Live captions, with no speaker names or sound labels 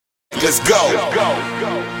Let's go.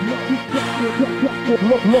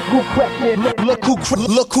 Look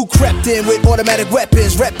who crept in with automatic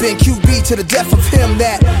weapons, reppin' QB to the death of him.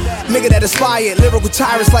 That nigga that inspired lyrical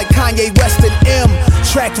tyrants like Kanye West and M.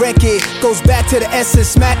 Track record goes back to the essence.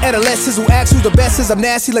 Smack adolescents who ask who the best is. I'm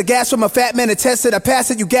nasty like gas from a fat man and tested. I pass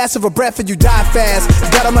it, you gas of a breath and you die fast.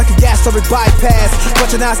 Got him like a gastric bypass.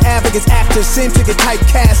 Bunch of nice advocates, actors seem to get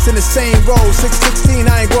typecast in the same role. 616,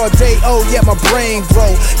 I ain't grow a day. Oh yeah, my brain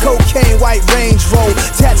grow. Cocaine, white range roll.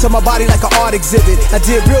 Tats on my body like an art exhibit. I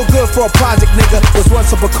did real good for a project, nigga. Was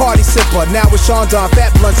once a Bacardi sipper. Now it's Sean Don,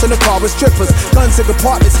 fat blunts in the car with strippers. Guns and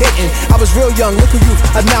compartments hitting. I was real young, look at you,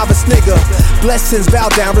 a novice nigga. Blessings,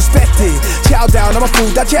 bow down, respected. Chow down on my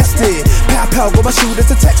food, digested. Pow pow, go my shoot,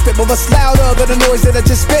 it's a text bit. But what's louder than the noise that I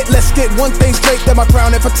just spit? Let's get one thing straight, then my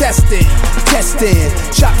crown and for testing. Testing,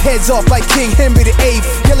 chop heads off like King Henry VIII.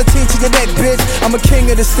 Guillotine to your neck, bitch. I'm a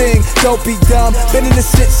king of this thing, don't be dumb. Been in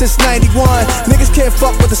this shit since 91. Niggas can't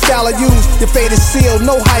fuck with the style I use. Your fate is sealed,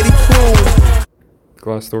 no hiding crew.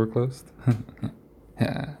 Glass door closed.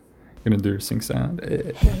 Yeah. Gonna do your sync sound.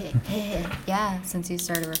 Yeah, since you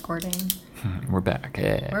started recording. We're back.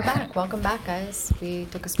 We're back. Welcome back, guys. We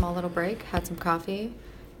took a small little break, had some coffee,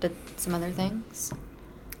 did some other things.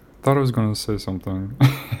 Thought I was gonna say something.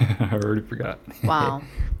 I already forgot. Wow.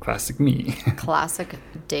 Classic me. Classic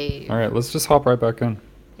Dave. All right, let's just hop right back in.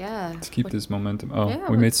 Yeah. Let's keep this momentum. Oh, yeah,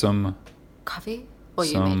 we made some... Coffee? Well,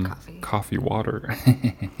 you made coffee. Coffee water.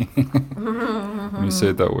 When you say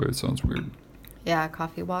it that way, it sounds weird. Yeah,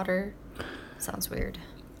 coffee water. Sounds weird.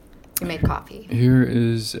 You made coffee. Here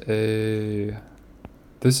is a...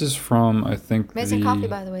 This is from, I think, amazing coffee,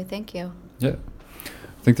 by the way. Thank you. Yeah.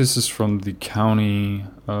 I think this is from the county,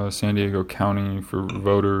 San Diego County for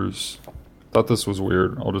voters. Thought this was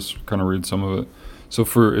weird. I'll just kind of read some of it. So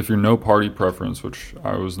if you're no party preference, which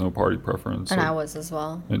I was no party preference. And I was as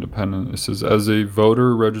well. Independent. It says, as a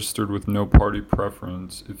voter registered with no party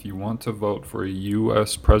preference, if you want to vote for a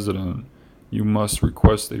U.S. president, you must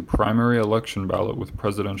request a primary election ballot with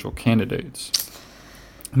presidential candidates.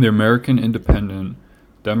 The American Independent,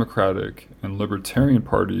 Democratic, and Libertarian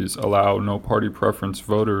parties allow no party preference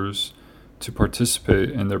voters to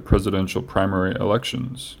participate in their presidential primary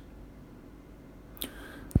elections.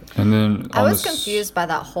 And then I was confused by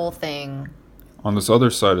that whole thing. On this other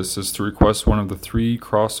side, it says to request one of the 3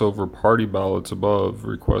 crossover party ballots above,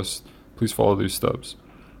 please follow these steps.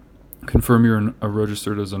 Confirm you're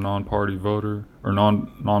registered as a non-party voter or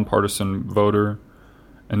non-partisan voter,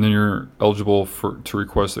 and then you're eligible to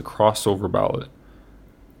request a crossover ballot.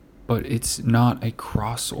 But it's not a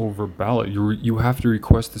crossover ballot. You have to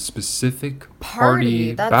request a specific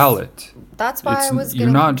party ballot. That's why I was getting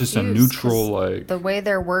You're not confused, just a neutral, like... The way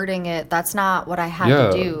they're wording it, that's not what I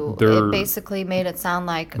had to do. It basically made it sound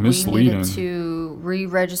like misleading. We needed to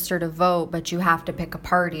re-register to vote, but you have to pick a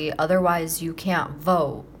party. Otherwise, you can't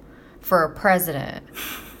vote for a president.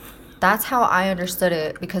 That's how I understood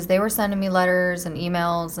it, because they were sending me letters and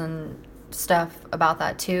emails and stuff about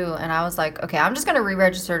that too, and I was like, okay, I'm just gonna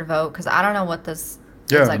re-register to vote because I don't know what this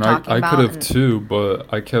is like talking about. I could have too,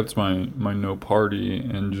 but I kept my no party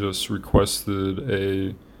and just requested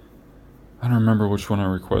I don't remember which one I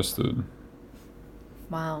requested.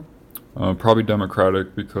 Wow. Probably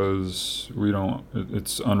Democratic, because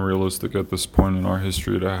it's unrealistic at this point in our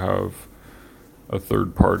history to have a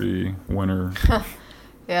third party winner.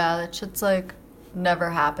 Yeah, that shit's like never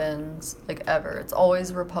happens, like ever. It's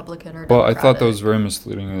always Republican or Democratic. But I thought that was very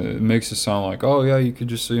misleading. It makes it sound like, oh yeah, you could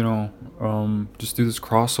just just do this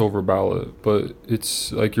crossover ballot. But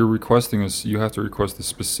it's like you're requesting you have to request the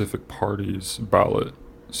specific party's ballot.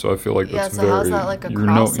 So I feel like that's how's that like a you're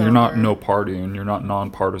crossover? You're not no party, and you're not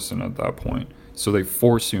nonpartisan at that point. So they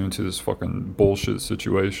force you into this fucking bullshit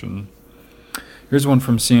situation. Here's one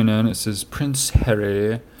from CNN. It says Prince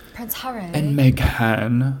Harry and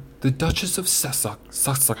Meghan, the Duchess of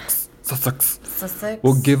Sussex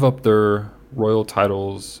will give up their royal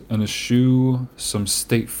titles and eschew some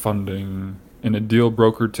state funding in a deal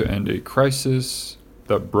brokered to end a crisis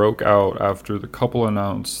that broke out after the couple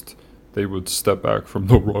announced they would step back from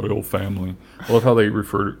the royal family. I love how they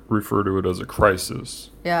refer to it as a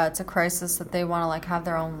crisis. Yeah, it's a crisis that they want to like have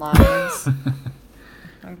their own lives.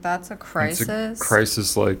 Like, that's a crisis. It's a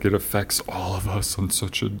crisis, like, it affects all of us on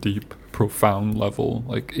such a deep, profound level.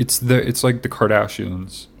 Like, it's like the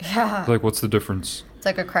Kardashians. Yeah. Like, what's the difference? It's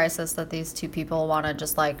like a crisis that these two people want to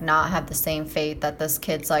just, like, not have the same fate that this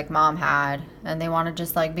kid's, like, mom had. And they want to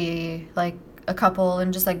just, like, be, like, a couple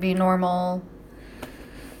and just, like, be normal.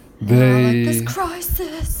 Like, this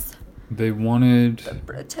crisis. They wanted... The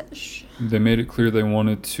British. They made it clear they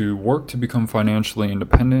wanted to work to become financially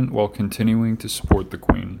independent while continuing to support the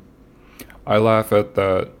Queen. I laugh at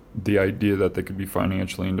the idea that they could be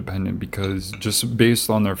financially independent because just based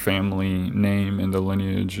on their family name and the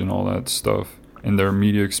lineage and all that stuff and their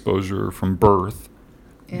media exposure from birth,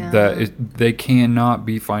 they cannot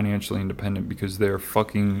be financially independent because they're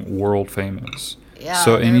fucking world famous. Yeah,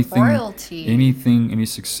 so they're royalty. any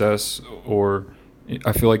success, or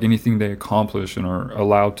I feel like anything they accomplish and are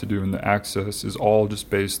allowed to do in the access is all just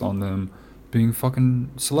based on them being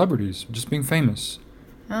fucking celebrities, just being famous.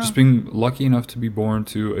 Just being lucky enough to be born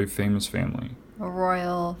to a famous family. A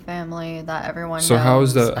royal family that everyone knows. So how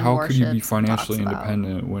is that? How could you be financially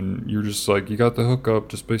independent when you're just like, you got the hookup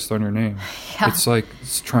just based on your name? Yeah. It's like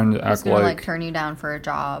it's trying to act like turn you down for a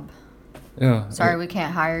job. Yeah. Sorry, we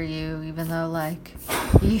can't hire you, even though like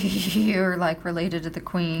you're like related to the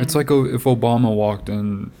queen. It's like if Obama walked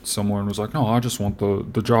in somewhere and was like, no, I just want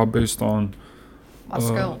the job based on my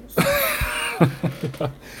skills.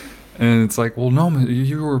 And it's like, well, no,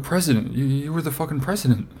 you were president. You were the fucking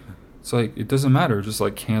president. It's like, it doesn't matter. It just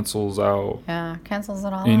like cancels out. Yeah, cancels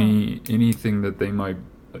it all. Anything that they might,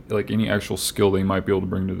 like any actual skill they might be able to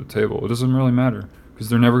bring to the table. It doesn't really matter because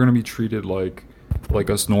they're never going to be treated like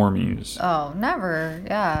us normies. Oh, never.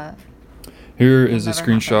 Yeah. Here is a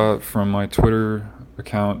screenshot from my Twitter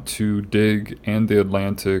account to Dig and The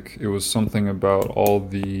Atlantic. It was something about all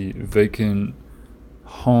the vacant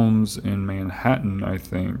homes in Manhattan, I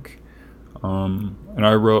think. And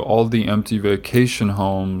I wrote all the empty vacation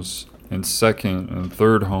homes and second and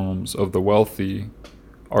third homes of the wealthy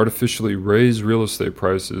artificially raise real estate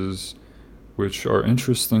prices, which are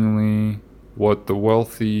interestingly what the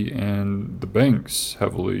wealthy and the banks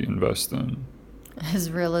heavily invest in. Is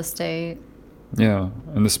real estate. Yeah,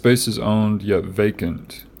 and the space is owned yet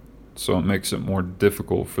vacant, so it makes it more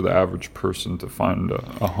difficult for the average person to find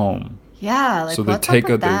a home. Yeah, like so they take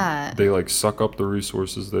they like suck up the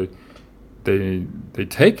resources. They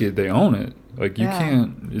take it, they own it. Like you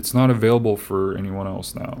can't. It's not available for anyone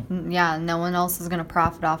else now. Yeah, no one else is gonna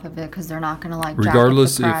profit off of it because they're not gonna like.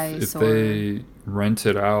 Regardless jack up the price if they rent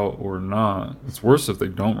it out or not. It's worse if they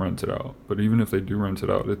don't rent it out. But even if they do rent it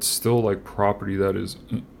out, it's still like property that is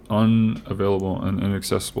unavailable and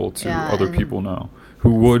inaccessible to other people now,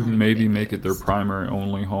 who would maybe make it their primary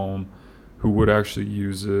only home, who would actually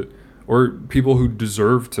use it, or people who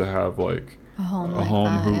deserve to have like a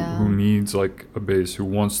home who needs like a base, who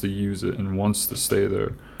wants to use it and wants to stay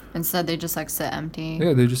there. Instead they just like sit empty.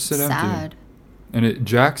 Yeah, they just sit empty. And it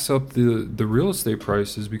jacks up the real estate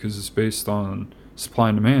prices because it's based on supply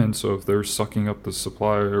and demand. So if they're sucking up the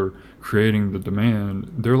supply or creating the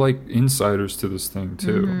demand, they're like insiders to this thing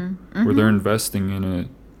too, where they're investing in it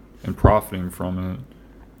and profiting from it.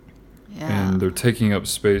 Yeah. And they're taking up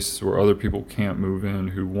space where other people can't move in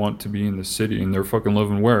who want to be in the city, and they're fucking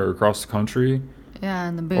living where? Across the country? Yeah,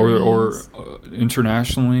 in the boonies. Or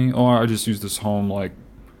internationally. Oh, I just use this home like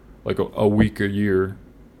a week a year.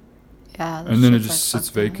 Yeah. And then it just sits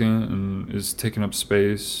vacant and is taking up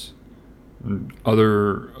space. And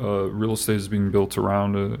other real estate is being built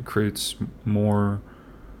around it. It creates more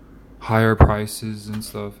higher prices and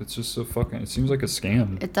stuff. It's just so fucking... It seems like a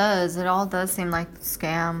scam. It does. It all does seem like a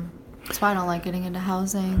scam. That's why I don't like getting into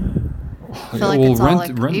housing. I feel like it's all like...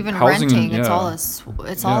 even renting, it's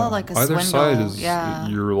all like a either swindle. Either side is...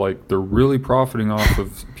 You're like... They're really profiting off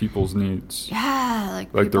of people's needs. Yeah,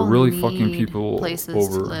 like they're really fucking people places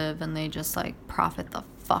over. To live, and they just like profit the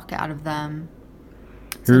fuck out of them.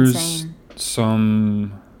 It's Here's insane.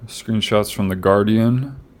 Some screenshots from The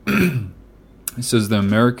Guardian. It says the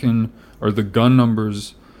gun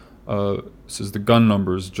numbers,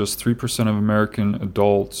 just 3% of American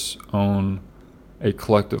adults own a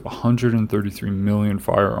collective 133 million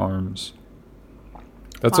firearms.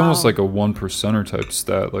 That's almost like a 1%er type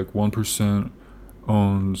stat. Like 1%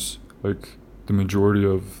 owns like the majority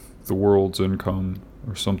of the world's income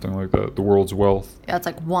or something like that. The world's wealth. Yeah, it's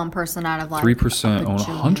like 1% out of like 3% own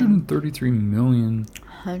 133 million.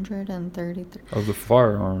 133 of the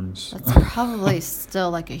firearms. That's probably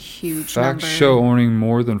still like a huge number. Facts show owning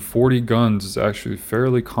more than 40 guns is actually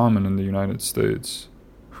fairly common in the United States.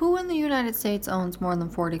 Who in the United States owns more than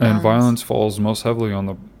 40 guns? And violence falls most heavily on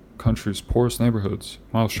the country's poorest neighborhoods.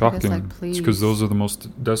 Wow, shocking. It's because those are the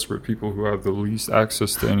most desperate people who have the least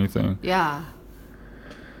access to anything. Yeah.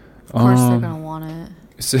 Of course they're going to want it.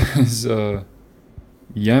 It says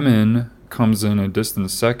Yemen comes in a distant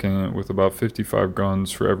second with about 55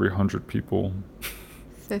 guns for every 100 people.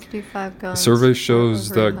 55 guns. The survey shows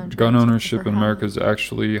that gun ownership in America is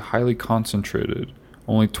actually highly concentrated.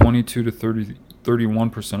 Only 22 to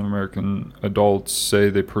 31% of American adults say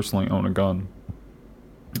they personally own a gun.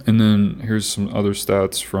 And then here's some other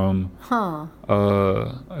stats from,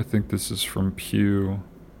 I think this is from Pew.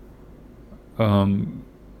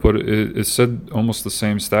 But it said almost the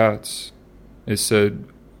same stats. It said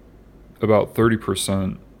about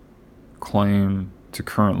 30% claim to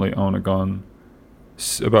currently own a gun.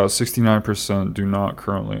 About 69% do not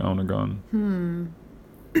currently own a gun.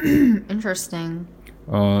 Interesting.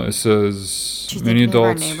 It says many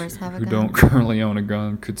adults who don't currently own a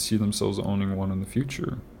gun could see themselves owning one in the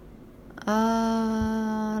future.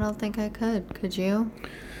 I don't think I could. Could you?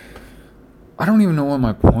 I don't even know what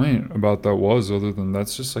my point about that was, other than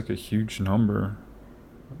that's just like a huge number.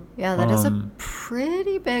 Yeah, that is a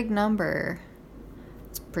pretty big number.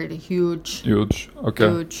 It's pretty huge. Huge. Okay.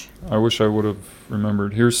 Huge. I wish I would have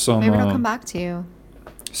remembered. Here's some Maybe it'll come back to you.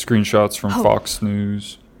 Screenshots from Fox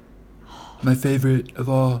News. My favorite of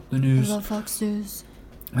all the news. I love Fox News.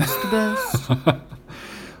 It's the best.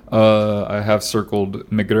 I have circled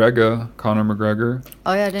McGregor, Conor McGregor.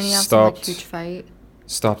 Oh yeah, didn't he have some huge fight?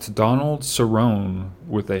 Stopped Donald Cerrone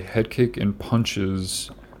with a head kick and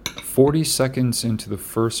punches 40 seconds into the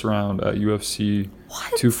first round at UFC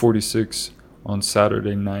 246 on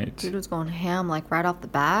Saturday night. Dude was going ham like right off the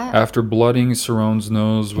bat. After blooding Cerrone's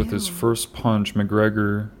nose with his first punch,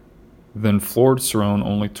 McGregor then floored Cerrone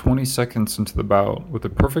only 20 seconds into the bout with a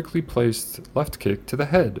perfectly placed left kick to the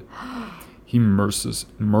head. He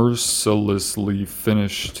mercilessly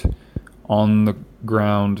finished on the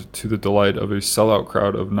ground to the delight of a sellout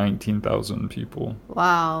crowd of 19,000 people.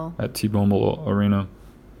 Wow. At T-Mobile Arena.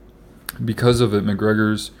 Because of it,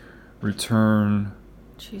 McGregor's return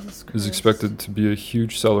is expected to be a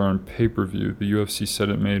huge seller on pay-per-view. The UFC said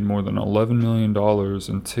it made more than $11 million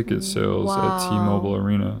in ticket sales at T-Mobile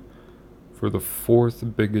Arena for the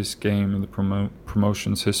fourth biggest game in the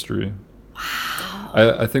promotion's history. Wow.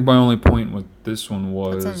 I think my only point with this one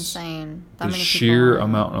was that's insane. The sheer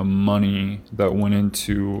amount of money that went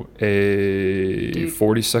into a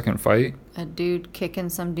 40-second fight. A dude kicking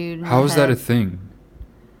some dude in How the is head. that a thing?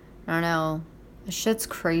 I don't know. This shit's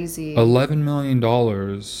crazy. $11 million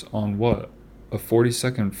on what? A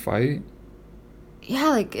 40-second fight? Yeah,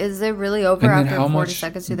 like, is it really over after 40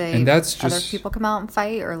 seconds? Do they other people come out and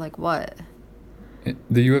fight, or like what?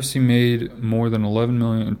 The UFC made more than 11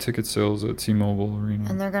 million in ticket sales at T-Mobile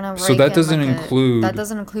Arena. And they're gonna so that doesn't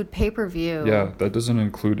include pay-per-view. Yeah, that doesn't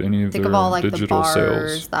include any of Think their of all like digital the bars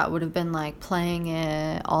sales that would have been like playing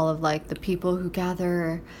it, all of like the people who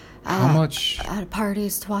gather at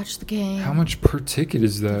parties to watch the game. How much per ticket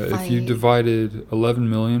is that? If you divided 11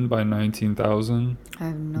 million by 19,000, I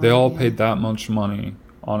have no they all idea. paid that much money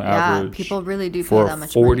on average. Yeah, people really do pay for that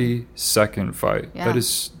much a money. 40-second fight. Yeah. That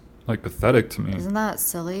is like pathetic to me. Isn't that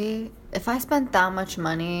silly? If I spent that much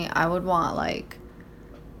money, I would want like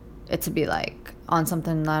it to be like on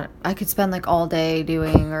something that I could spend like all day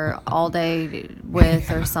doing or all day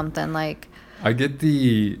with or something like. I get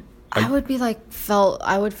the. I would be like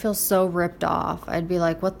I would feel so ripped off. I'd be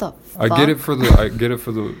like, what the fuck? I get it for the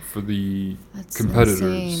competitors.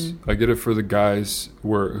 Insane. I get it for the guys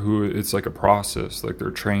who it's like a process, like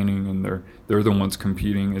they're training and they're the ones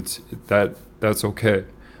competing. That's okay.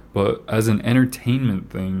 But as an entertainment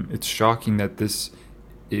thing, it's shocking that this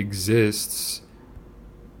exists,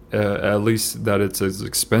 at least that it's as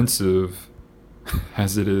expensive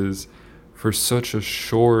as it is for such a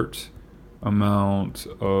short amount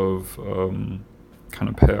of kind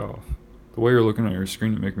of payoff. The way you're looking at your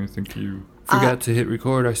screen, you make me think you forgot to hit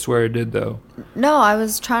record. I swear I did, though. No, I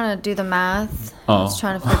was trying to do the math. I was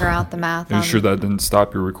trying to figure out the math. Are you sure that didn't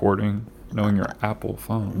stop your recording? Knowing your Apple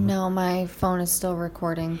phone. No, my phone is still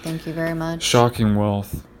recording. Thank you very much. Shocking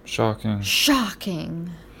wealth. Shocking.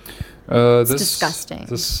 It's disgusting.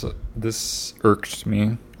 This irked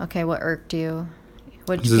me. Okay, what irked you?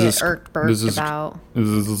 What did you get irked about?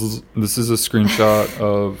 This is a screenshot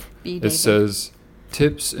of it says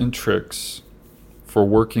tips and tricks for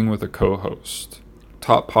working with a co-host.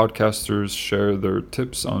 Top podcasters share their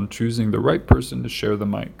tips on choosing the right person to share the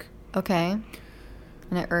mic. Okay.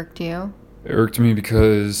 And it irked you? It irked me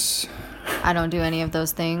because I don't do any of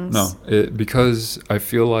those things. No, because I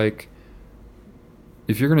feel like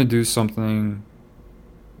if you're going to do something,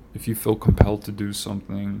 if you feel compelled to do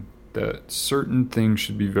something, that certain things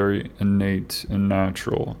should be very innate and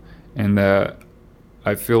natural, and that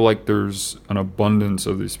I feel like there's an abundance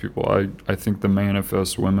of these people. I think the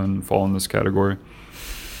Manifest women fall in this category.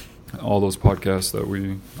 All those podcasts that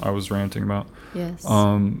I was ranting about. Yes.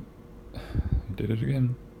 You did it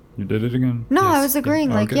again. You did it again. No, yes. I was agreeing.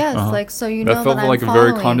 Yeah. Like, okay. Yes, like, so you know that I'm following. That felt like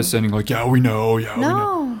a very condescending, like, yeah, we know, yeah, we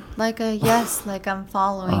know. No, like a yes, like I'm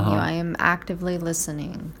following you. I am actively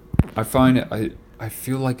listening. I find it, I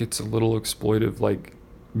feel like it's a little exploitive. Like,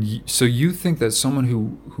 so you think that someone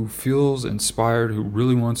who feels inspired, who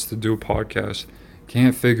really wants to do a podcast,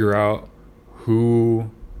 can't figure out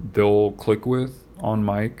who they'll click with on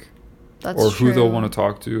mic, That's or true. who they'll want to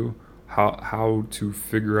talk to, how to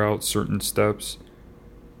figure out certain steps.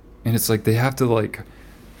 And it's like they have to, like,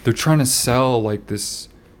 they're trying to sell like this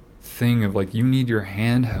thing of like, you need your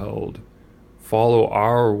hand held, follow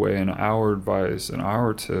our way and our advice and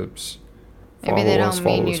our tips. Maybe they don't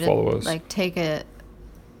mean you follow to us. like take it.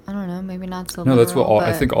 I don't know. Maybe not so. No, that's what literal,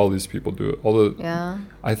 I think all these people do it. Yeah.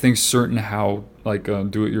 I think certain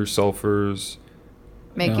do-it-yourselfers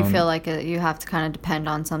make you feel like you have to kind of depend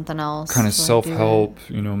on something else. kind of to, like, self-help,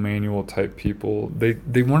 manual type people.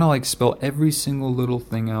 They want to like spell every single little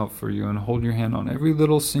thing out for you and hold your hand on every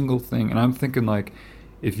little single thing. And I'm thinking, like,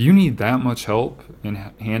 if you need that much help in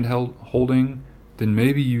handheld holding, then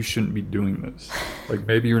maybe you shouldn't be doing this. Like,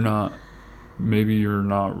 maybe you're not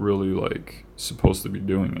really like supposed to be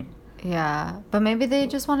doing it. Yeah, but maybe they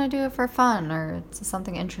just want to do it for fun or it's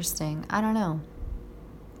something interesting. I don't know.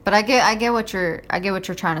 But I get what you're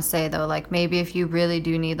trying to say though. Like, maybe if you really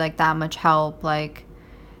do need like that much help, like,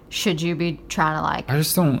 should you be trying to like? I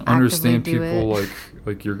just don't understand people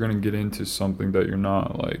like you're gonna get into something that you're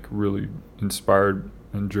not like really inspired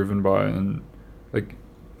and driven by, and like,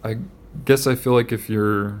 I guess I feel like if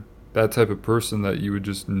you're that type of person, that you would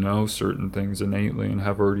just know certain things innately and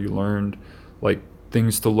have already learned like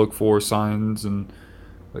things to look for, signs, and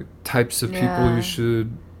like types of people you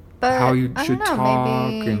should. But how you should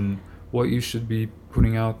talk, maybe. And what you should be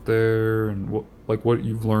putting out there, and what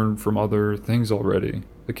you've learned from other things already.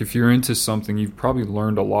 Like, if you're into something, you've probably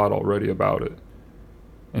learned a lot already about it.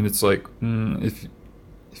 And it's like, if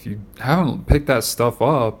you haven't picked that stuff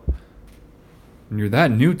up and you're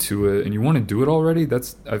that new to it and you want to do it already,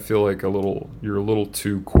 I feel like you're a little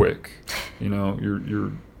too quick.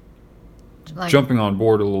 You're like, jumping on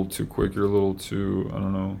board a little too quick. You're a little too, I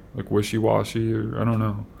don't know, like wishy-washy, or I don't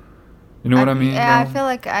know. You know what I mean? Yeah, though? I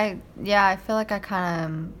feel like I kind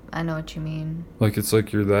of, I know what you mean. Like, it's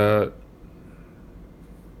like you're that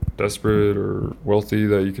desperate or wealthy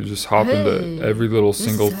that you could just hop into every little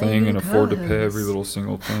single thing and afford to pay every little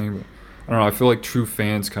single thing. But I don't know. I feel like true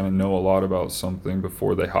fans kind of know a lot about something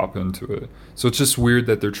before they hop into it. So it's just weird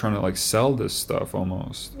that they're trying to like sell this stuff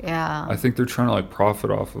almost. Yeah. I think they're trying to like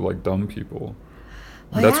profit off of like dumb people.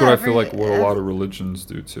 Well, that's what I feel like what a lot of religions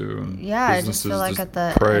do too. And I just feel like at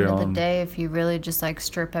the end of the day, if you really just like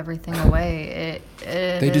strip everything away,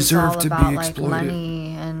 they deserve to be exploited. Like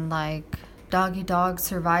money and like dog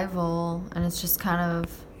survival, and it's just kind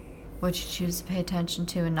of what you choose to pay attention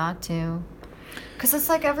to and not to. Because it's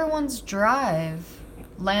like everyone's drive.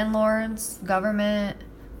 Landlords, government,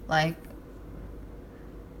 like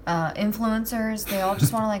influencers, they all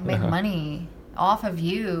just want to like make money off of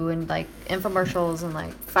you, and like infomercials and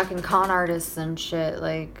like fucking con artists and shit.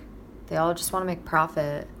 Like, they all just want to make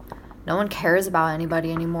profit. No one cares about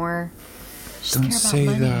anybody anymore. Don't say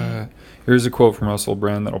that. Here's a quote from Russell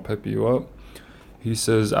Brand that'll pep you up. He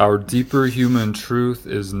says, "Our deeper human truth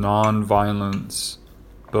is non-violence,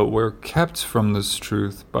 but we're kept from this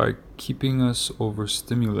truth by keeping us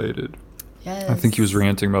overstimulated." Yes. I think he was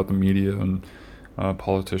ranting about the media and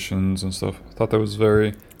politicians and stuff. I thought that was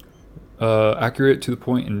very accurate, to the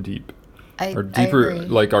point, and deep. Our deeper,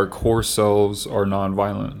 like, our core selves are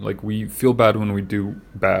non-violent. Like, we feel bad when we do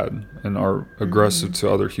bad and are aggressive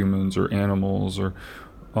to other humans or animals, or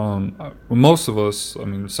most of us, I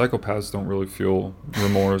mean, psychopaths don't really feel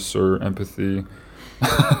remorse or empathy.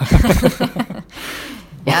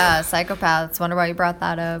 Yeah, psychopaths. Wonder why you brought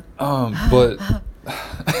that up.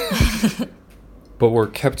 But we're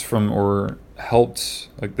kept from, or helped,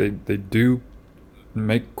 like they do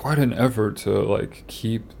make quite an effort to like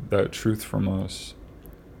keep that truth from us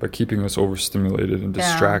by keeping us overstimulated and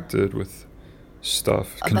distracted with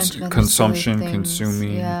stuff, consumption,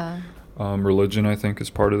 consuming. Yeah. Religion, I think, is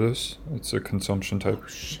part of this. It's a consumption type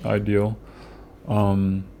ideal.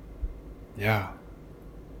 Yeah.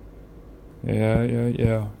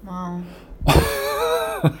 Wow.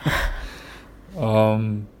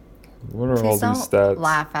 What are all these stats? Don't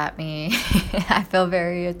laugh at me. I feel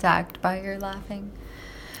very attacked by your laughing.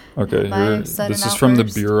 Okay, this is from the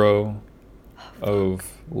Bureau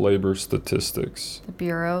of Labor Statistics. The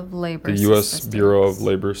Bureau of Labor The U.S. Bureau of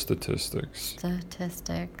Labor Statistics.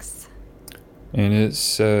 And it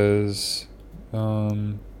says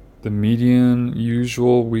the median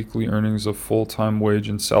usual weekly earnings of full-time wage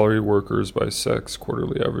and salary workers by sex,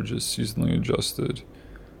 quarterly averages seasonally adjusted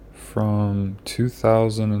from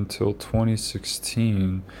 2000 until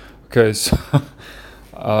 2016. Okay, so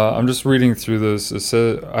I'm just reading through this. It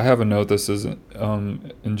says, I have a note that says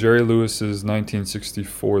in Jerry Lewis's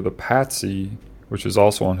 1964 The Patsy, which is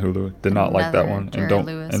also on Hulu, did not like that one,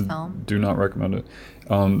 and do not recommend it.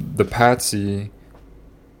 The Patsy,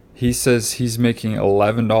 he says he's making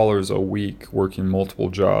 $11 a week working multiple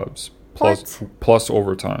jobs plus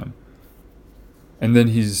overtime. And then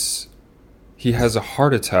he has a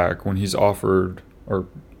heart attack when he's offered, or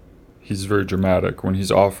he's very dramatic, when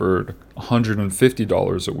he's offered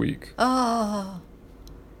 $150 a week. Oh.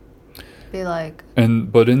 Be like.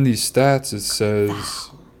 But in these stats it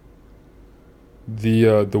says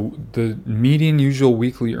the median usual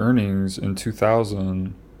weekly earnings in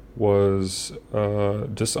 2000 was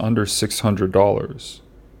just under $600.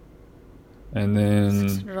 And then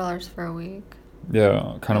 $600 for a week.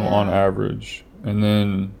 Yeah, kind of on average. And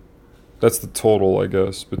then that's the total, I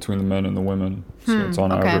guess, between the men and the women. So it's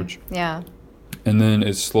on average. Yeah. And then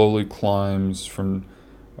it slowly climbs from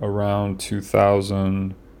around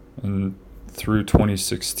 2000 and through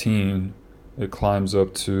 2016. It climbs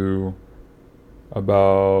up to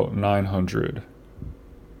about 900.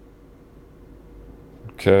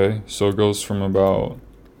 Okay, so it goes from about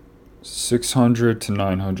 $600 to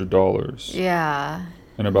 $900. Yeah.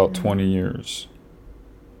 In about 20 years.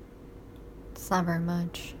 It's not very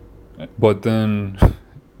much. But then,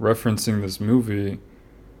 referencing this movie,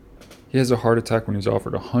 he has a heart attack when he's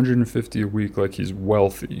offered $150 a week, like he's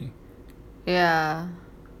wealthy. Yeah.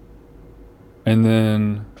 And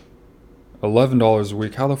then $11 a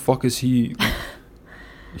week. How the fuck is he?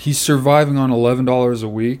 He's surviving on $11 a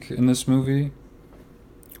week in this movie.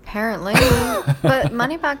 Apparently. But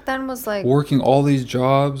money back then was like working all these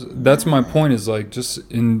jobs. That's my point, is like just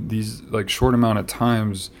in these like short amount of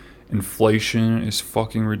times, inflation is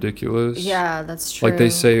fucking ridiculous. Yeah, that's true. Like they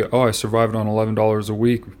say, oh, I survived on $11 a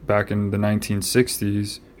week back in the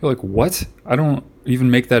 1960s. You're like, what? I don't even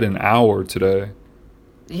make that an hour today.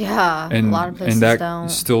 Yeah, and, a lot of places and that don't.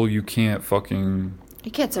 Still, you can't fucking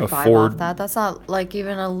You can't survive off that. That's not like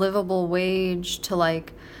even a livable wage to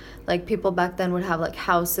like people back then would have like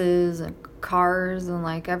houses and cars and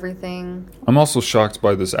like everything. I'm also shocked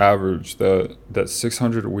by this average that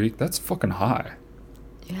 $600 a week. That's fucking high.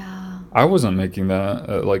 Yeah. I wasn't making that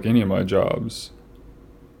at like any of my jobs.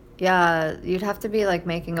 Yeah, you'd have to be like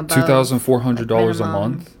making about $2,400 a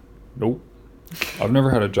month. Nope. I've never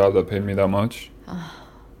had a job that paid me that much.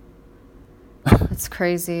 That's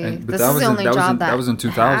crazy. This is the only job that was in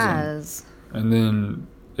 2000. And then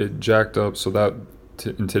it jacked up, so that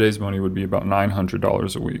in today's money would be about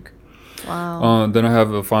 $900 a week. Wow. Then I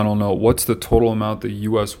have a final note. What's the total amount the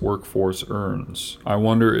U.S. workforce earns? I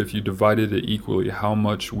wonder if you divided it equally, how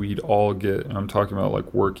much we'd all get. And I'm talking about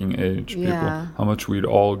like working age people. How much we'd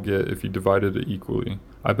all get if you divided it equally.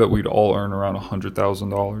 I bet we'd all earn around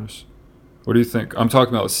 $100,000. What do you think? I'm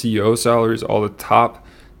talking about CEO salaries, all the top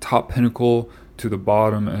pinnacle to the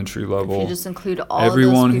bottom entry level. If you just include all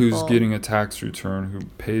everyone of those who's getting a tax return, who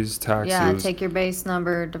pays taxes. Yeah, take your base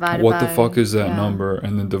number, divide it by... What the fuck is that number?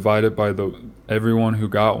 And then divide it by everyone who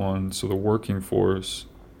got one, so the working force.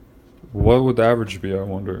 What would the average be, I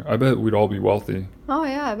wonder? I bet we'd all be wealthy. Oh,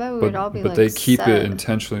 yeah, I bet we'd all be But they keep it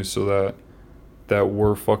intentionally so that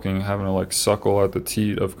we're fucking having to like suckle at the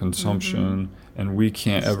teat of consumption. And we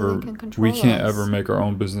can't ever make our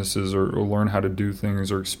own businesses or learn how to do things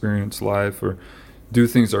or experience life or do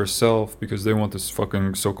things ourselves because they want this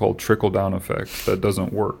fucking so-called trickle-down effect that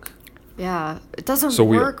doesn't work. Yeah, it doesn't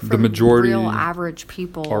work for the majority real average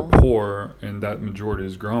people. Are poor, and that majority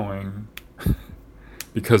is growing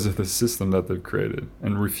because of the system that they've created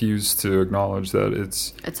and refuse to acknowledge that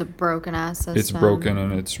it's a broken ass system. It's broken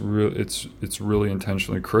and it's really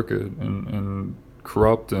intentionally crooked and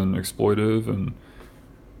corrupt and exploitive and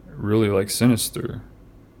really like sinister.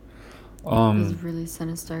 It's really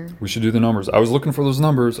sinister. We should do the numbers. I was looking for those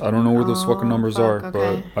numbers. I don't know where those fucking numbers are,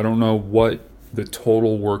 but I don't know what the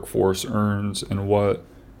total workforce earns and what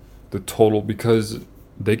the total, because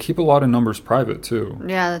they keep a lot of numbers private too.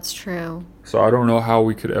 Yeah, that's true. So I don't know how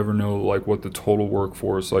we could ever know like what the total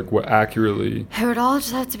workforce, like what accurately. It would all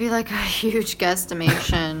just have to be like a huge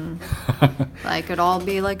guesstimation. Like it'd all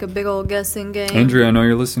be like a big old guessing game. Andrea, I know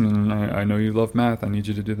you're listening. I know you love math. I need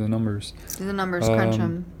you to do the numbers. Do the numbers, crunch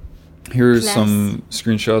them. Here's some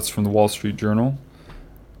screenshots from the Wall Street Journal.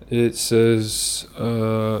 It says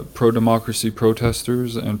pro-democracy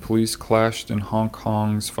protesters and police clashed in Hong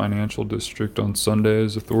Kong's financial district on Sunday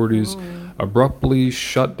as authorities abruptly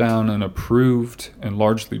shut down an approved and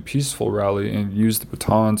largely peaceful rally and used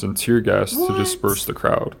batons and tear gas to disperse the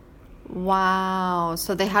crowd. Wow.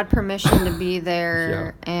 So they had permission to be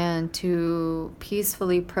there and to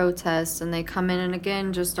peacefully protest, and they come in and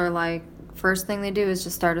again just are like, first thing they do is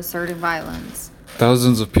just start asserting violence.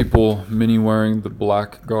 Thousands of people, many wearing the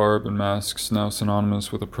black garb and masks, now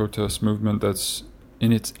synonymous with a protest movement that's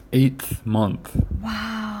in its 8th month.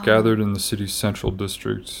 Wow. gathered in the city's central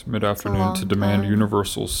district mid-afternoon to demand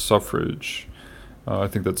universal suffrage. I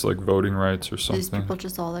think that's like voting rights or something. These people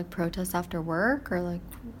just all like protest after work, or like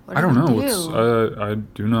what I don't know. do? I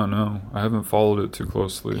do not know. I haven't followed it too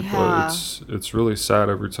closely, but it's really sad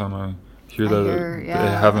every time I hear they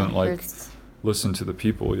haven't like listened to the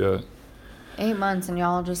people yet. 8 months and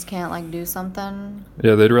y'all just can't like do something.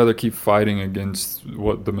 Yeah, they'd rather keep fighting against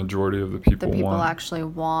what the majority of the people want. The people actually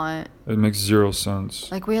want. It makes zero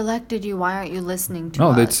sense. Like, we elected you. Why aren't you listening to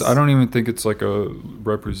us? No, I don't even think it's like a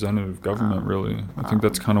representative government, really. I think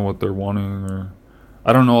that's kind of what they're wanting. Or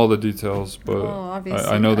I don't know all the details, but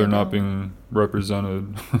I know they're not being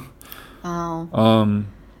represented. Some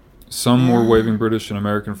were waving British and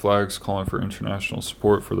American flags, calling for international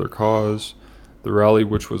support for their cause. The rally,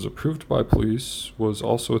 which was approved by police, was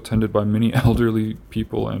also attended by many elderly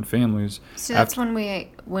people and families. See, that's when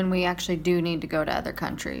we actually do need to go to other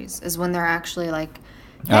countries, is when they're actually like,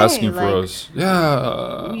 hey, asking for us.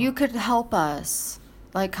 Yeah. You could help us.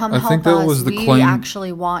 Like, come help us. I think that was the claim. We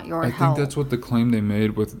actually want your help. I think that's what the claim they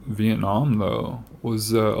made with Vietnam, though, was,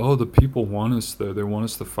 the people want us there. They want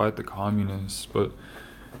us to fight the communists. But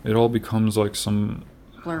it all becomes like some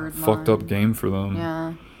fucked up game for them.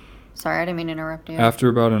 Yeah. Sorry, I didn't mean to interrupt you. After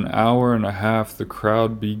about an hour and a half, the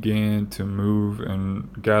crowd began to move, and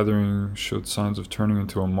gathering showed signs of turning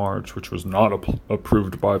into a march, which was not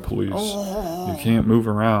approved by police. You can't move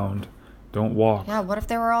around. Don't walk. Yeah, what if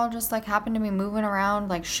they were all just, like, happened to be moving around,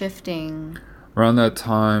 like, shifting? Around that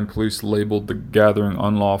time, police labeled the gathering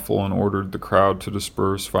unlawful and ordered the crowd to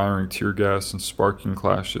disperse, firing tear gas and sparking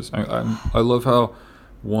clashes. I love how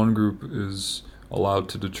one group is allowed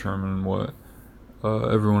to determine what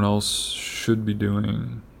everyone else should be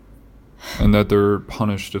doing, and that they're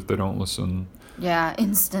punished if they don't listen. Yeah,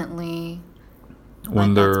 instantly.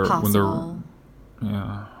 When they're yeah,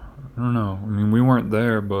 I don't know. I mean, we weren't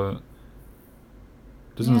there, but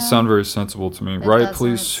it doesn't sound very sensible to me. Riot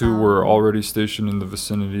police who were already stationed in the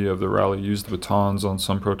vicinity of the rally used batons on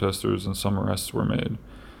some protesters, and some arrests were made.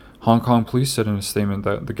 Hong Kong police said in a statement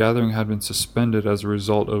that the gathering had been suspended as a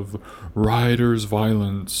result of rioters'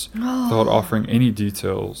 violence, without offering any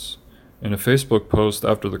details. In a Facebook post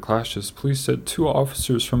after the clashes, police said 2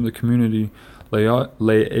 officers from the community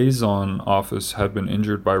liaison office had been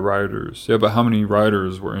injured by rioters. Yeah, but how many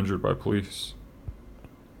rioters were injured by police?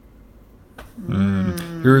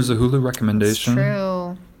 Here is a Hulu recommendation. It's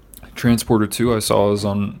true. Transporter 2 I saw is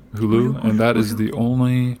on Hulu, and that is the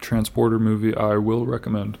only Transporter movie I will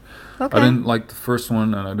recommend. Okay. I didn't like the first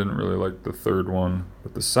one, and I didn't really like the third one,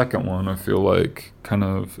 but the second one I feel like kind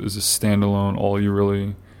of is a standalone, all you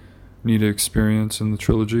really need to experience in the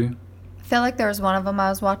trilogy. I feel like there was one of them I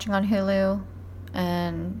was watching on Hulu,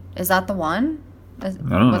 and is that the one? I don't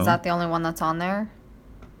know. Was that the only one that's on there?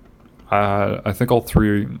 I think all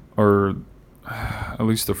 3, or at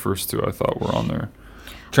least the first 2 I thought were on there.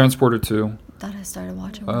 Transporter 2. I thought I started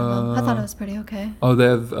watching one of them. I thought it was pretty okay. Oh, they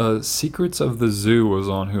have Secrets of the Zoo was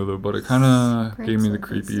on Hulu, but it kind of gave me the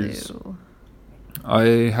creepies.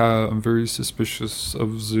 I'm very suspicious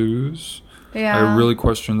of zoos. Yeah. I really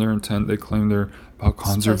question their intent. They claim they're about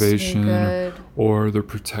conservation, or they're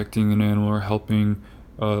protecting an animal, or helping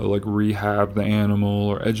like rehab the animal,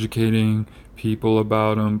 or educating people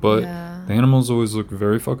about them. But the animals always look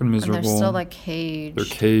very fucking miserable. And they're still like caged. They're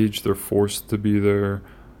caged. They're forced to be there.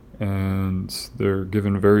 And they're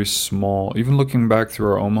given very small, even looking back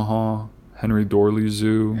through our Omaha Henry Dorley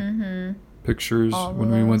Zoo pictures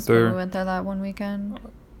when we went there. We went there that one weekend.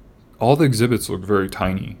 All the exhibits look very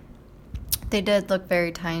tiny. They did look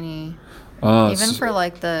very tiny. Even for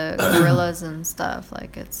like the gorillas and stuff,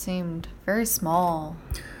 like it seemed very small.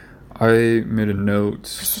 I made a note.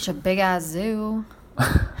 For such a big ass zoo.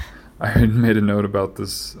 I made a note about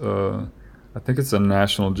this. I think it's a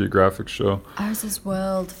National Geographic show. Ours is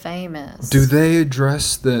world famous. Do they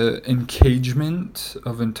address the engagement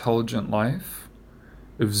of intelligent life?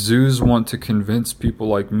 If zoos want to convince people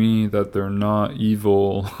like me that they're not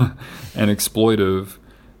evil and exploitive,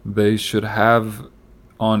 they should have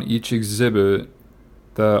on each exhibit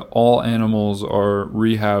that all animals are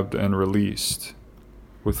rehabbed and released,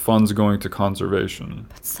 with funds going to conservation.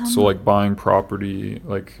 So like buying property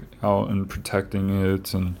like out and protecting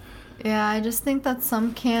it. And yeah, I just think that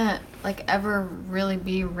some can't like ever really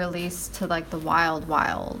be released to like the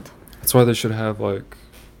wild. That's why they should have like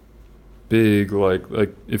big like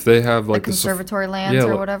if they have like conservatory lands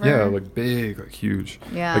or whatever. Yeah, like big, like huge.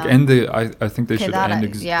 Yeah. Like end I think they should end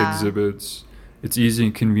exhibits. It's easy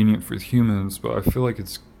and convenient for humans, but I feel like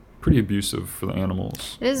it's pretty abusive for the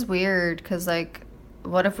animals. It is weird because like,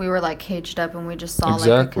 what if we were like caged up and we just saw like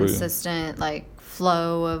a consistent like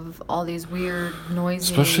flow of all these weird,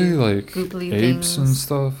 noisy, especially like gooply apes things. and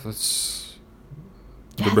stuff. It's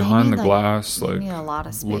they're they behind need, the glass, they like need a lot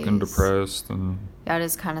of looking space. depressed, and Yeah, it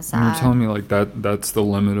is kind of you're sad. telling me like that's the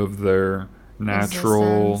limit of their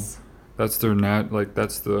natural. Existence. That's their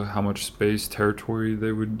that's the how much space territory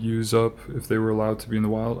they would use up if they were allowed to be in the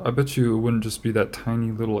wild. I bet you it wouldn't just be that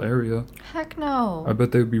tiny little area. Heck no. I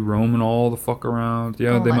bet they'd be roaming all the fuck around. Yeah,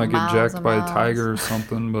 Going, they like, might get miles jacked and by a miles. tiger or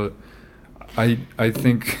something, but I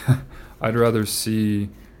think I'd rather see,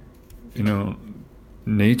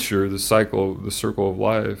 nature, the circle of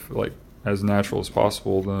life, like as natural as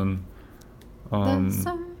possible than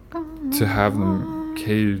to have them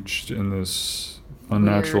caged in this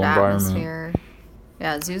unnatural Weird environment. atmosphere.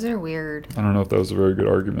 Yeah, zoos are weird. I don't know if that was a very good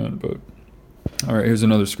argument, but all right, here's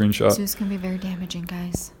another screenshot. Zoos can be very damaging,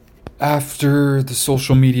 guys. After the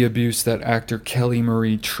social media abuse that actor Kelly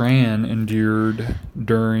Marie Tran endured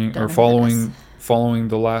following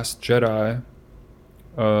The Last Jedi,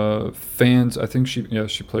 fans, I think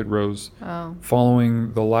she played Rose. Oh.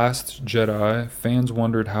 Following The Last Jedi, fans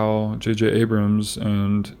wondered how J.J. Abrams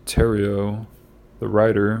and Terrio, the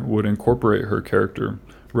writer, would incorporate her character,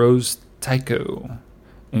 Rose Tycho,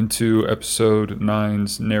 into Episode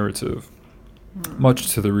 9's narrative.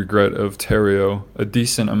 Much to the regret of Terrio, a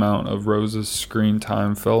decent amount of Rose's screen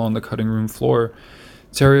time fell on the cutting room floor.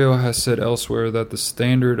 Terrio has said elsewhere that the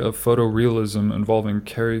standard of photorealism involving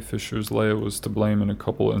Carrie Fisher's Leia was to blame in a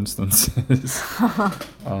couple instances.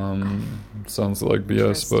 Sounds like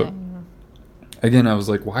BS, but again, I was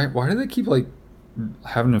like, why do they keep like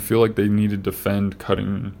having to feel like they need to defend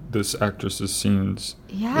cutting this actress's scenes?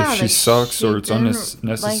 Yeah, if she like, sucks or it's didn't,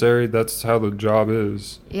 unnecessary, that's how the job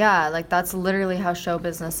is. Yeah, like that's literally how show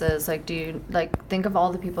business is. Like, think of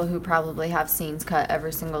all the people who probably have scenes cut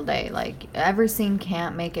every single day. Like, every scene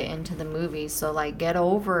can't make it into the movie, so like get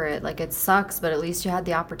over it. Like, it sucks, but at least you had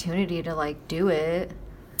the opportunity to like do it.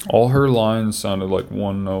 All her lines sounded like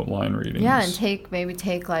one note line readings. Yeah, and take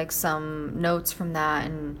like some notes from that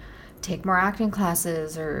and take more acting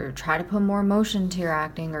classes or try to put more emotion to your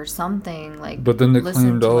acting or something. Like, but then they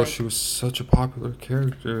listen claimed, to, she was such a popular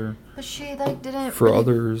character. But she like didn't for really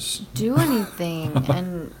others do anything,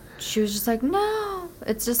 and she was just like, no.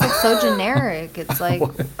 It's just like so generic. It's like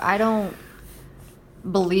I don't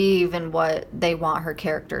believe in what they want her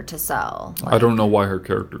character to sell. Like, I don't know why her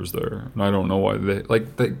character's there, and I don't know why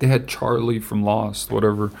they had Charlie from Lost,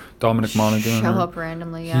 whatever, Dominic Monaghan. Show up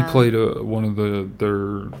randomly. Yeah, he played one of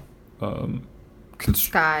their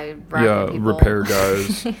Sky repair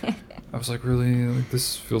guys. I was like, really? Like,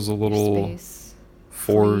 this feels a little Space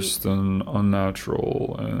forced and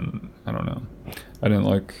unnatural, and I don't know. I didn't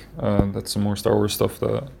like that's some more Star Wars stuff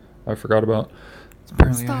that I forgot about.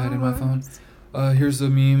 Apparently I had in my phone. Here's a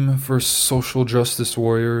meme for Social Justice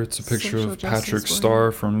Warrior. It's a picture of Patrick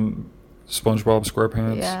Star from SpongeBob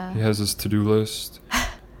SquarePants. Yeah. He has his to-do list,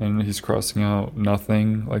 and he's crossing out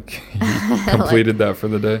nothing. Like, he completed that for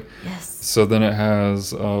the day. Yes. So then it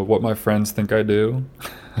has what my friends think I do,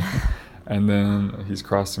 and then he's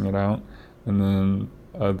crossing it out. And then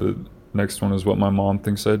the next one is what my mom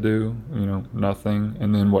thinks I do, nothing.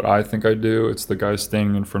 And then what I think I do, it's the guy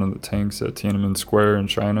standing in front of the tanks at Tiananmen Square in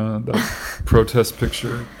China, that protest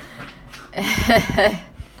picture.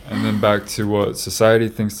 And then back to what society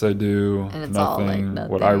thinks I do, And it's nothing. all, like,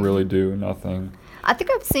 nothing. What I really do, nothing. I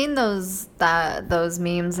think I've seen those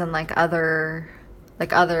memes in like other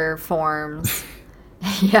forms.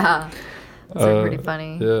 Yeah, it's pretty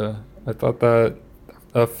funny. Yeah, I thought that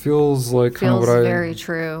feels like kind of what I very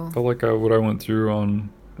true. Felt like what I went through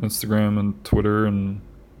on Instagram and Twitter, and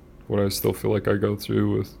what I still feel like I go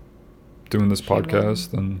through with doing this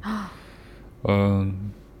podcast and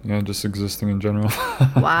just existing in general.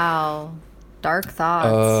 Wow. Dark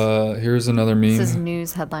thoughts. Here's another meme. This is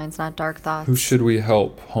news headlines, not dark thoughts. Who should we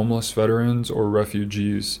help, homeless veterans or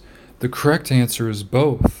refugees? The correct answer is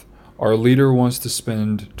both. Our leader wants to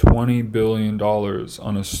spend $20 billion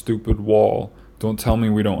on a stupid wall. Don't tell me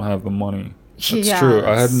we don't have the money. That's true.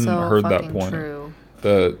 I hadn't heard that point. True.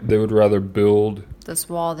 That they would rather build this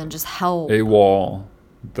wall than just help. A wall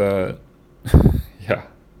that, yeah.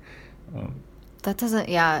 That doesn't,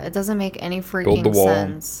 it doesn't make any freaking build the wall.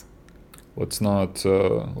 Sense. Let's not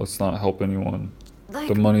help anyone. Like,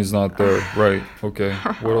 the money's not there. Right. Okay.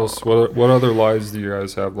 What else? What other lies do you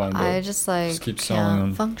guys have lined up? I just keep selling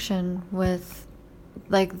them. Function with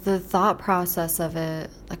like the thought process of it.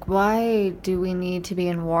 Like, why do we need to be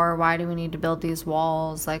in war? Why do we need to build these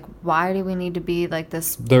walls? Like, why do we need to be like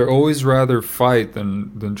this? They're always rather fight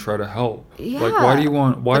than try to help. Yeah. Like, why do we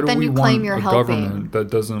want a helping. government that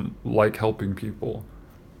doesn't like helping people?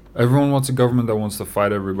 Everyone wants a government that wants to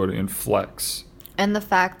fight everybody and flex. And the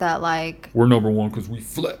fact that, like... We're number one because we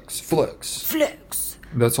flex.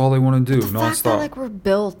 That's all they want to do, the nonstop. Fact that, like, we're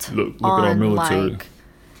built look on, at our military.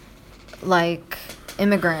 like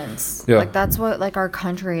immigrants. Yeah. Like, that's what, like, our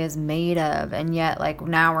country is made of. And yet, like,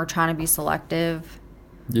 now we're trying to be selective.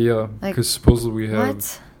 Yeah, Like, because supposedly we have...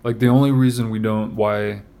 what? Like, the only reason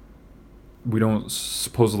why we don't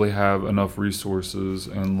supposedly have enough resources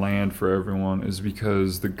and land for everyone is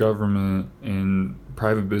because the government and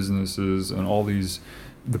private businesses and all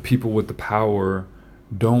the people with the power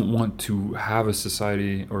don't want to have a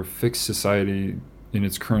society or fix society in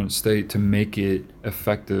its current state to make it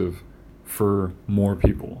effective for more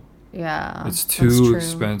people. Yeah. It's too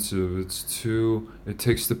expensive. It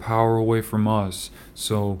takes the power away from us.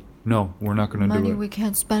 So, no, we're not going to do it. Money we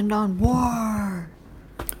can't spend on war.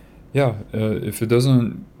 Yeah, if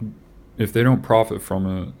they don't profit from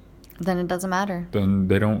it, then it doesn't matter. Then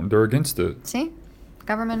they're against it. See?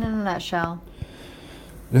 Government in a nutshell.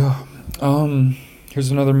 Yeah. Here's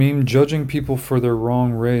another meme. Judging people for their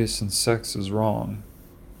wrong race and sex is wrong.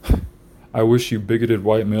 I wish you bigoted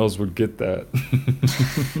white males would get that.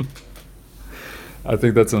 I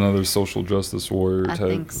think that's another social justice warrior type. I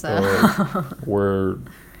think so. Where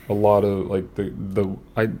a lot of like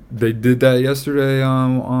they did that yesterday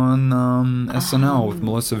on SNL with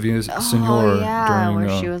Melissa Villaseñor. Oh yeah, during,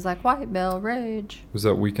 where she was like white male rage. Was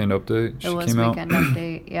that Weekend Update? It was Weekend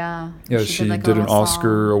Update. Yeah. Yeah, she did an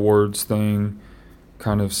Oscar song. Awards thing,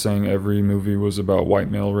 kind of saying every movie was about white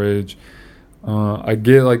male rage. I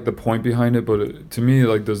get like the point behind it, but to me,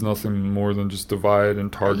 like, does nothing more than just divide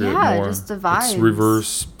and target more. Yeah, just divides. It's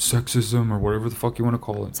reverse sexism or whatever the fuck you want to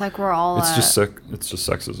call it. It's like we're all. It's just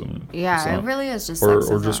sexism. Yeah, it really is just or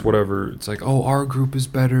sexism. Or just whatever. It's like, oh, our group is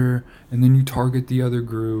better, and then you target the other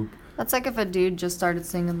group. That's like if a dude just started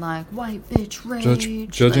singing like "White Bitch Rage."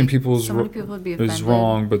 Judging like, people so many people would be offended. is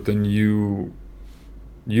wrong, but then you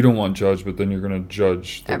don't want judge, but then you're gonna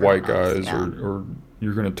judge the Everyone white guys, else, or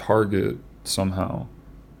you're gonna target somehow.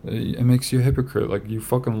 It makes you a hypocrite. Like, you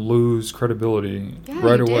fucking lose credibility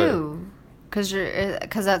right away. Because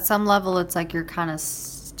at some level it's like you're kind of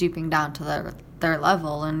stooping down to their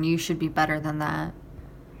level, and you should be better than that.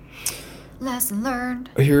 Lesson learned.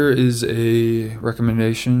 Here is a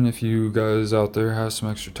recommendation. If you guys out there have some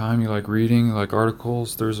extra time, you like reading, you like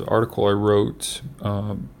articles. There's an article I wrote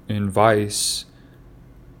in Vice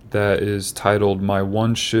that is titled "My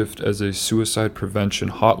One Shift as a Suicide Prevention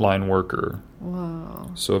Hotline Worker."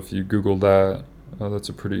 Whoa. So if you Google that, that's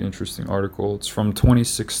a pretty interesting article. It's from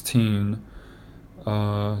 2016.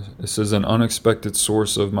 It says, an unexpected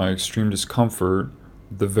source of my extreme discomfort,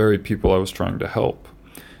 the very people I was trying to help.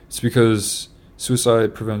 It's because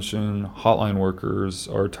suicide prevention hotline workers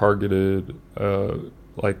are targeted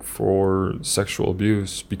like for sexual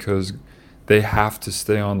abuse because they have to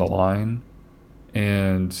stay on the line.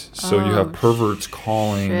 And so you have perverts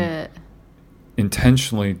calling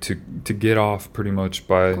intentionally to get off pretty much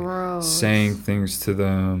by saying things to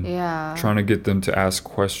them, trying to get them to ask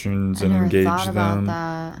questions and engage them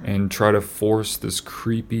and try to force this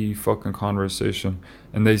creepy fucking conversation.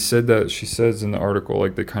 And they said that, she says in the article,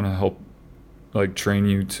 like, they kind of help like train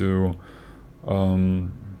you to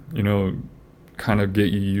kind of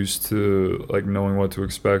get you used to like knowing what to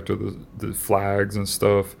expect, or the flags and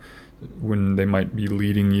stuff when they might be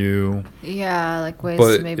leading you. Yeah, like ways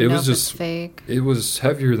but to maybe know if it's fake. It was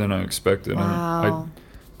heavier than I expected. Wow. And I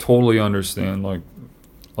totally understand like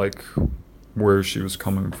where she was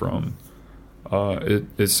coming from.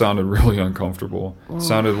 It sounded really uncomfortable. Ooh. It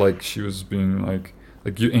sounded like she was being like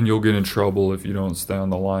you'll get in trouble if you don't stay on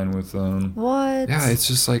the line with them. What? Yeah, it's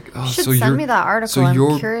just like, oh, you should send me that article.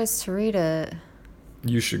 I'm curious to read it.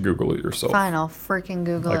 You should Google it yourself. Fine, I'll freaking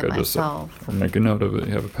Google it myself. Or make a note of it.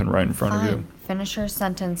 You have a pen right in front of you. Finish your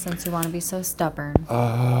sentence since you want to be so stubborn.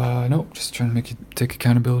 No, just trying to make you take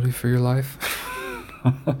accountability for your life.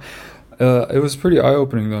 It was pretty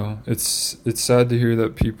eye-opening, though. It's sad to hear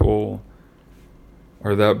that people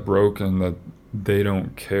are that broken that they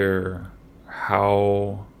don't care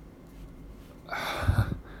how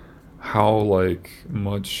like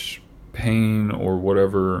much pain or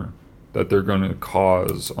whatever that they're going to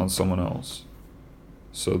cause on someone else.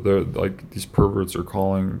 So they're like, these perverts are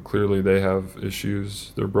calling, clearly they have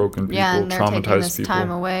issues, they're broken people, and they're traumatized taking this people,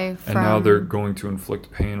 time away from... and now they're going to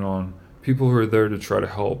inflict pain on people who are there to try to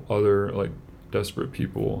help other like desperate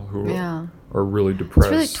people who are really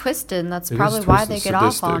depressed. It's really twisted, and that's probably why they get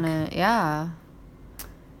off on it. Yeah,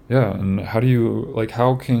 and how do you, like,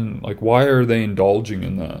 why are they indulging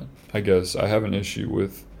in that? I guess I have an issue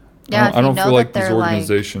with... I don't feel like these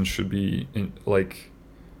organizations should be like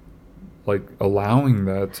allowing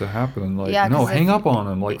that to happen. Like, no, hang up on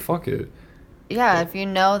them. Like, fuck it. Yeah, if you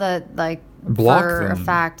know that, like, block for them. a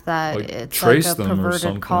fact that Like, it's trace like a them or something.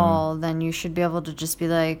 perverted call, then you should be able to just be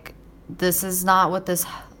like, this is not what this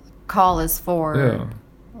call is for, Yeah.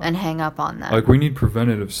 and hang up on them. Like, we need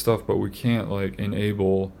preventative stuff, but we can't, like,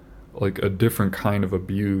 enable, like, a different kind of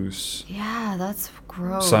abuse Yeah, that's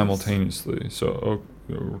gross. simultaneously. So,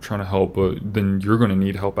 we're trying to help, but then you're going to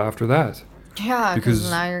need help after that. Yeah, because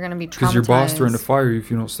now you're going to be traumatized. Because your boss threatened to fire you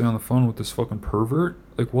if you don't stay on the phone with this fucking pervert.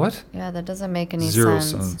 Like, what? Yeah, that doesn't make any Zero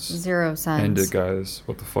sense. sense. 0 cents. End it, guys.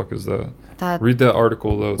 What the fuck is that? That Read that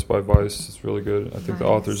article, though. It's by Vice. It's really good. I think the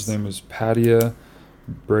author's name is Patia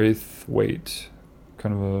Braithwaite.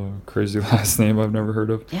 Kind of a crazy last name I've never heard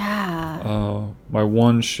of. Yeah. My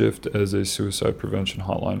one shift as a suicide prevention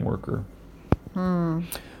hotline worker.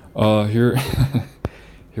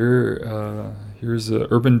 Here's a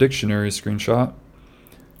Urban Dictionary screenshot.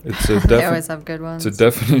 It's a They always have good ones. It's a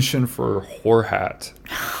definition for whore hat.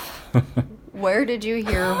 Where did you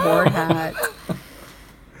hear whore hat?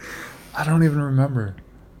 I don't even remember.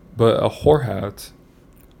 But a whore hat,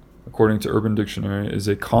 according to Urban Dictionary, is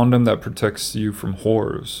a condom that protects you from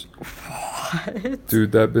whores. What?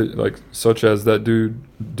 Dude, that bitch, like, such as that dude,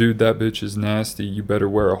 that bitch is nasty. You better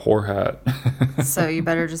wear a whore hat. So you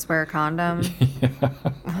better just wear a condom? Yeah.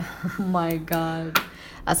 Oh my god.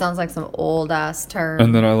 That sounds like some old ass term.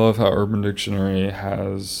 And then I love how Urban Dictionary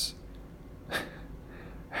has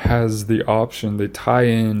the option. They tie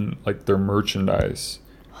in, like, their merchandise.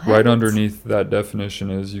 What? Right underneath that definition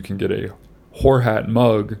is you can get a whore hat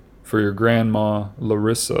mug for your grandma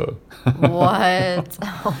Larissa. What?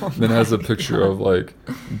 Oh Then it has a my picture God. of, like,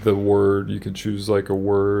 the word. You can choose, like, a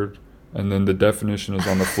word, and then the definition is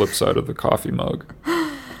on the flip side of the coffee mug.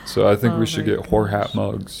 So I think we should get whore hat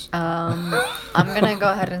mugs. I'm gonna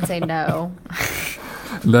go ahead and say no.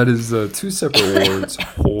 That is 2 separate words.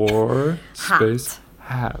 Whore Hat. space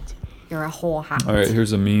hat. You're a whole hat. All right,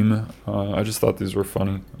 here's a meme. I just thought these were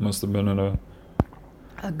funny. It must have been in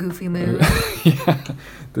A goofy move. yeah.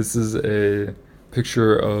 This is a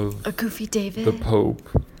picture of A goofy David. the Pope,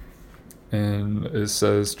 and it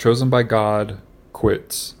says, "Chosen by God,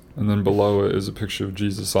 quits." And then below it is a picture of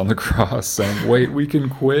Jesus on the cross saying, "Wait, we can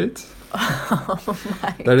quit?" Oh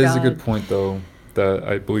my That is a God. good point, though, that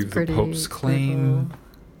I believe the Pretty popes claim brutal.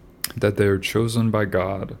 that they are chosen by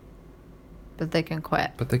God, But they can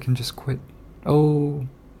quit. but they can just quit. Oh,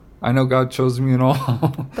 I know God chose me and all.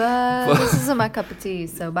 But this isn't my cup of tea,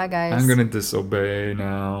 so bye guys. I'm gonna disobey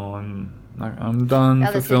now. I'm done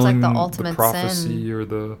Yeah, this seems like fulfilling the the ultimate prophecy sin. or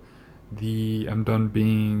the I'm done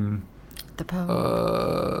being The Pope.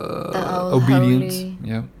 obedient. Holy.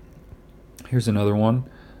 Yep. Here's another one.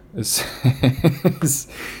 It's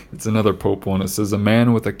another Pope one. It says, "A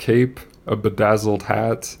man with a cape, a bedazzled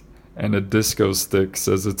hat, and a disco stick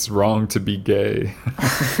says it's wrong to be gay."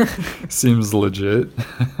 Seems legit.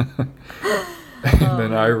 And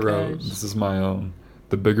then I wrote, gosh. this is my own: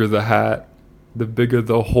 "The bigger the hat, the bigger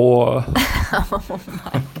the whore." Oh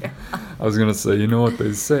my God. I was gonna say, you know what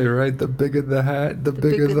they say, right? The bigger the hat, the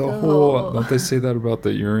bigger the whore. whore. Don't they say that about the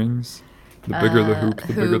earrings? The bigger the hoop, the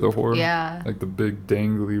bigger the hoop, whore. yeah. Like the big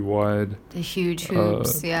dangly wide The huge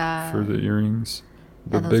hoops, yeah. for the earrings.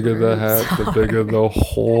 The those bigger the words. hat, the bigger the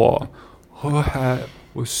whore. Her hat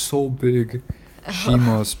was so big, she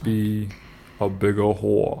must be a bigger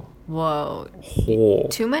whore. Whoa. Whore.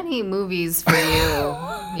 Too many movies for you.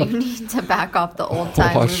 You need to back off the old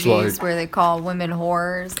time Watch, movies like- where they call women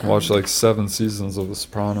whores. and Watch like 7 seasons of The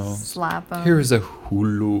Sopranos. slap them. Here is a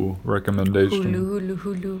Hulu recommendation. Hulu,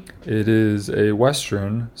 Hulu, Hulu. It is a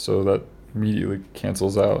Western, so that immediately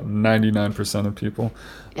cancels out 99% of people.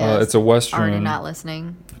 Yes, It's a Already Western not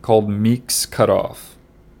listening. called Meek's Cutoff.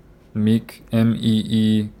 Meek,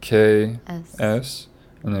 Meeks,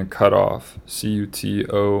 and then Cutoff, Cutoff.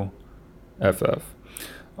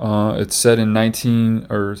 It's set in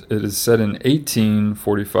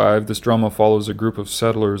 1845. This drama follows a group of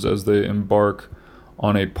settlers as they embark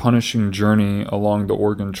on a punishing journey along the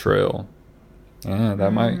Oregon Trail. Yeah,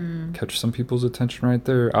 that might catch some people's attention right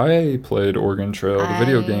there. I played Oregon Trail, the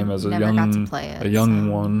video I game, as a never got to play it, young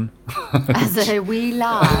so- one. As a wee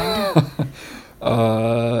lad.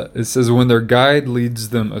 It says, when their guide leads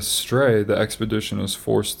them astray, the expedition is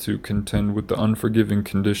forced to contend with the unforgiving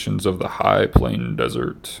conditions of the high plain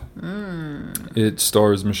desert. It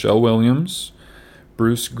stars Michelle Williams,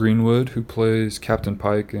 Bruce Greenwood, who plays Captain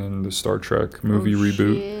Pike in the Star Trek movie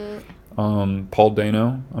reboot. Shit. Paul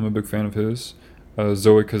Dano, I'm a big fan of his.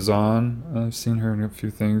 Zoe Kazan, I've seen her in a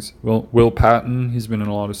few things. Will Patton, he's been in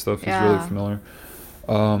a lot of stuff. He's really Yeah. familiar.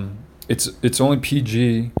 It's only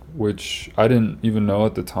PG, which I didn't even know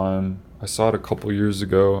at the time. I saw it a couple years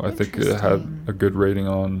ago. I think it had Interesting. a good rating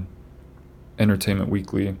on Entertainment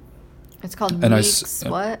Weekly. It's called And Meeks.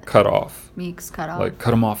 What? Cut Off. Meeks Cut Off. Like,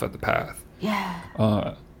 cut them off at the path. Yeah.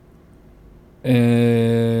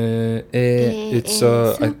 It's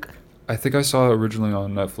I think I saw it originally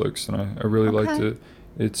on Netflix, and I really liked it.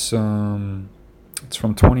 It's from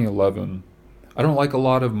 2011. I don't like a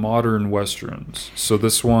lot of modern westerns, so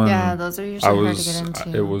this one, yeah, those are usually hard to get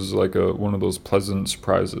into. It was like one of those pleasant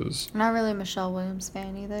surprises. I'm not really a Michelle Williams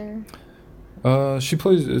fan either. She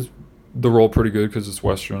plays the role pretty good because it's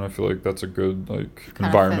western. I feel like that's a good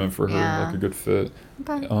environment for her, like a good fit.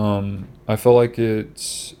 Okay. I felt like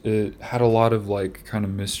it had a lot of kind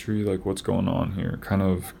of mystery, like what's going on here, kind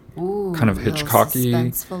of Hitchcocky,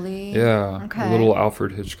 suspensefully. Yeah, okay. A little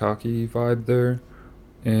Alfred Hitchcocky vibe there,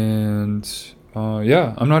 and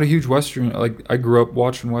I'm not a huge western. I grew up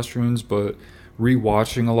watching westerns, but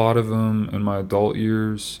rewatching a lot of them in my adult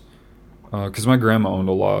years, because my grandma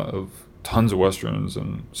owned tons of westerns,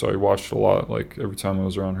 and so I watched a lot every time I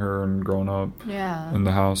was around her and growing up in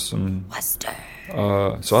the house. And western.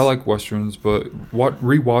 So I like westerns, but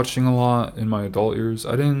rewatching a lot in my adult years,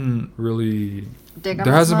 I didn't really dig them.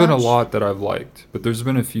 There hasn't been a lot that I've liked, but there's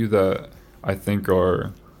been a few that I think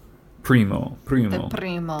are primo.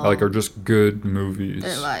 Are just good movies.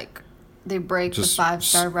 They're they break the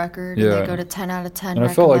 5-star record, yeah. and they go to 10 out of 10. And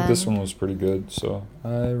I felt like this one was pretty good, so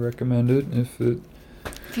I recommend it if you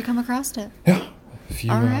come across it. Yeah,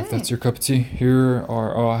 if that's your cup of tea. Here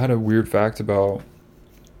are I had a weird fact about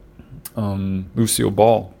Lucille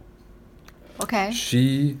Ball. Okay.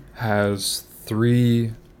 She starred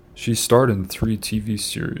in 3 TV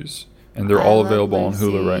series, and they're all available on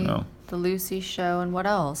Hulu right now. The Lucy Show, and what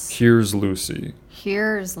else? Here's Lucy.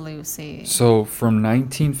 So from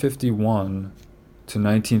 1951 to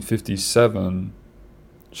 1957,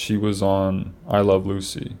 she was on I Love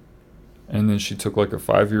Lucy. And then she took a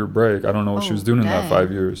 5-year break. I don't know what she was doing in that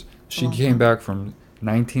 5 years. She came back from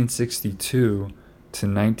 1962 to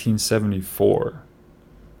 1974.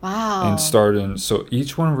 Wow. And starred in... So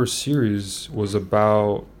each one of her series was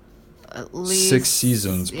about at least 6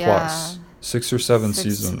 seasons plus. 6 or 7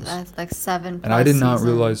 seasons. That's 7 plus. And I did not seasons.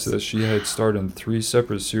 realize that she had starred in 3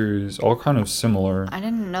 separate series, all kind of similar. I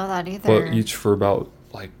didn't know that either. But each for about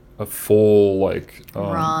a full run,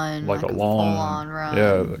 a long full-on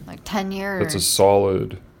run, 10 years. That's a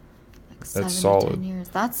solid. That's solid. 10 years.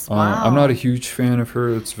 That's wow. I'm not a huge fan of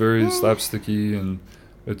her. It's very slapsticky and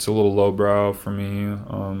it's a little lowbrow for me.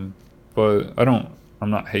 But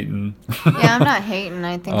I'm not hating. Yeah, I'm not hating.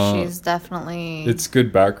 I think she's definitely. It's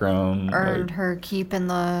good background. Earned her keep in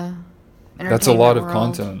the. That's a lot of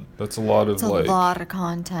content. That's a lot of a lot of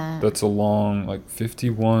content. That's a long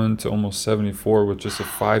 51 to almost 74 with just a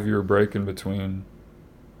 5-year break in between.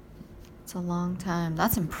 It's a long time.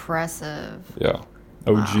 That's impressive. Yeah.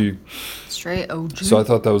 OG. Wow. Straight OG. So I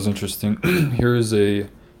thought that was interesting. Here is a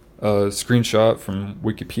screenshot from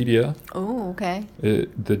Wikipedia. Oh, okay.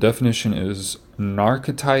 The definition is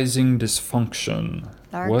narcotizing dysfunction.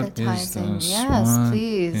 What is this? Yes,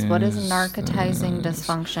 please. What is narcotizing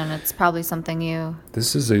dysfunction? It's probably something you.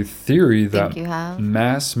 This is a theory that you have.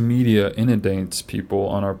 Mass media inundates people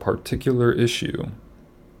on a particular issue.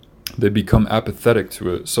 They become apathetic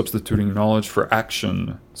to it, substituting knowledge for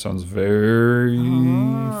action. Sounds very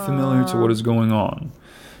familiar to what is going on,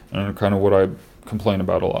 and kind of what I complain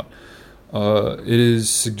about a lot. It is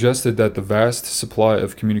suggested that the vast supply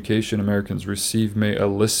of communication Americans receive may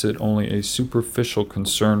elicit only a superficial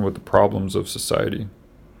concern with the problems of society.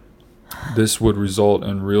 This would result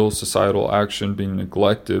in real societal action being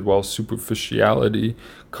neglected while superficiality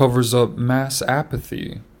covers up mass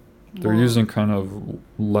apathy. They're using kind of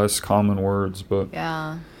less common words, but...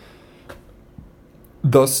 Yeah.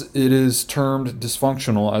 Thus, it is termed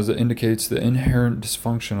dysfunctional as it indicates the inherent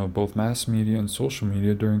dysfunction of both mass media and social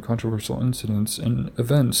media during controversial incidents and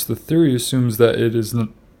events. The theory assumes that it is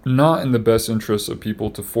not in the best interest of people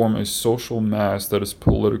to form a social mass that is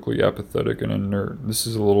politically apathetic and inert. This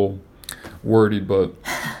is a little wordy, but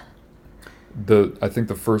I think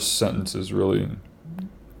the first sentence is really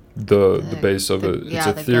the base of it. It's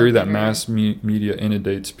a theory that mass media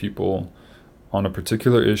inundates people on a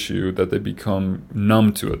particular issue that they become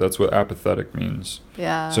numb to it. That's what apathetic means.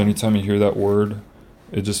 Yeah. So anytime you hear that word,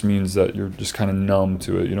 it just means that you're just kind of numb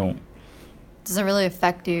to it. You don't... Doesn't really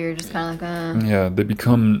affect you. You're just kind of Yeah, they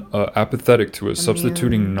become apathetic to it,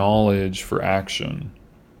 substituting knowledge for action.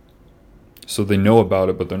 So they know about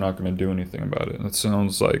it, but they're not going to do anything about it. That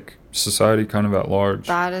sounds like society kind of at large.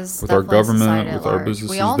 That is with our government, with our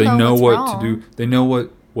businesses. They know what to do. They know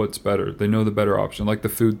what's better. They know the better option, like the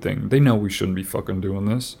food thing. They know we shouldn't be fucking doing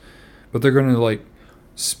this, but they're gonna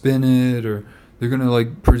spin it, or they're gonna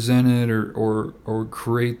like present it or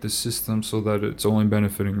create the system so that it's only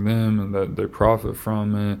benefiting them and that they profit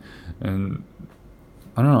from it, and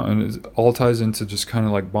I don't know, and it all ties into just kind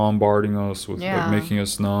of like bombarding us with like making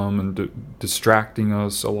us numb and distracting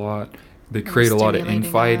us a lot. They create a lot of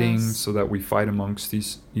infighting so that we fight amongst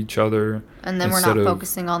each other, and then we're not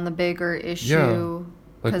focusing on the bigger issue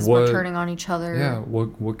because we're turning on each other. Yeah,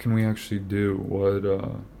 what can we actually do?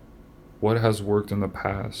 What has worked in the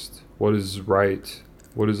past? What is right?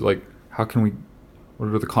 What is like? How can we? What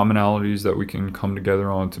are the commonalities that we can come together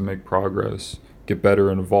on to make progress, get better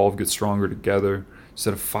and evolve, get stronger together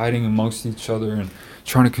instead of fighting amongst each other and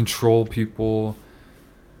trying to control people?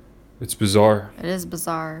 It's bizarre. It is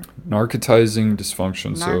bizarre. Narcotizing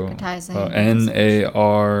dysfunction. Narcotizing. So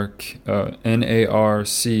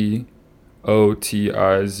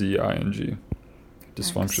NARCOTIZING.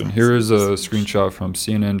 Dysfunction. Here is a screenshot from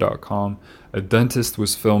CNN.com. A dentist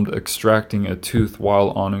was filmed extracting a tooth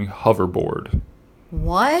while on a hoverboard.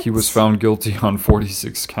 What? He was found guilty on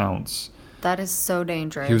 46 counts. That is so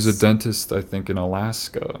dangerous. He was a dentist, I think, in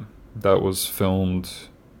Alaska. That was filmed.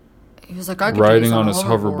 He was like, I could riding on his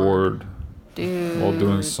hoverboard. Dude, while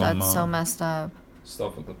doing some that's so messed up.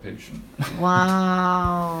 Stuff with the patient.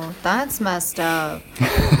 Wow, that's messed up.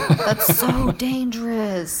 That's so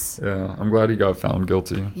dangerous. Yeah, I'm glad he got found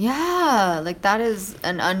guilty. Yeah, like that is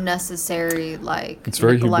an unnecessary, like, it's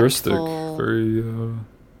very hubristic, very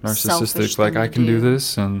narcissistic. Like, I can do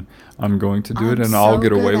this and I'm going to do it and I'll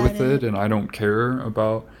get away with it and I don't care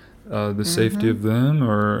about the safety of them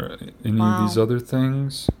or any of these other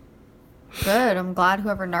things. Good. I'm glad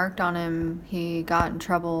whoever narked on him, he got in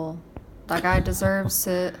trouble. That guy deserves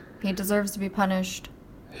it. He deserves to be punished.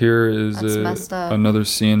 Here is another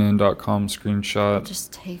CNN.com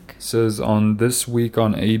screenshot. It says, on This Week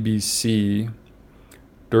on ABC,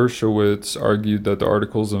 Dershowitz argued that the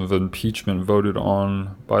articles of impeachment voted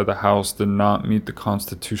on by the House did not meet the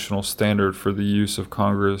constitutional standard for the use of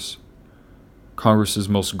Congress's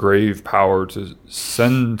most grave power to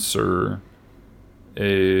censor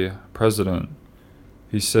a president.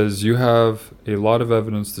 He says, you have a lot of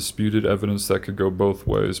evidence, disputed evidence that could go both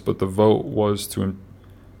ways, but the vote was to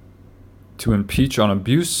impeach on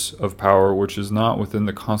abuse of power, which is not within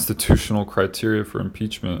the constitutional criteria for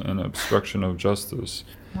impeachment and obstruction of justice.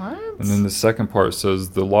 What? And then the second part says,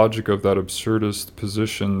 the logic of that absurdist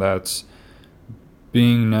position that's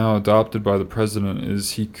being now adopted by the president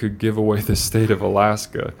is he could give away the state of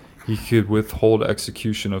Alaska. He could withhold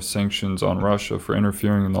execution of sanctions on Russia for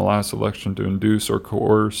interfering in the last election to induce or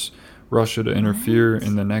coerce Russia to interfere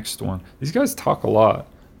in the next one. These guys talk a lot.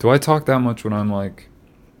 Do I talk that much when I'm like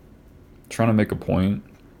trying to make a point?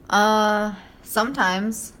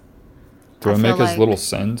 Sometimes. Do I make as little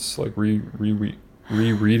sense? Like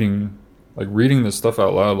rereading, like reading this stuff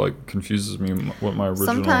out loud, like confuses me what my original.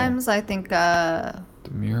 Sometimes I think the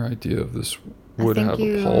mere idea of this would have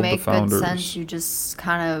appalled the founders. I think you make good sense. You just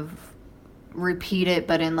kind of repeat it,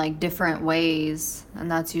 but in like different ways, and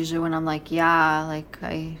that's usually when I'm like, yeah, like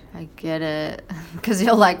I get it, because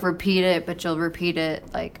you'll like repeat it, but you'll repeat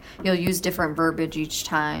it like you'll use different verbiage each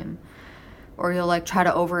time, or you'll like try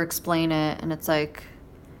to over explain it, and it's like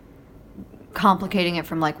complicating it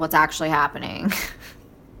from like what's actually happening.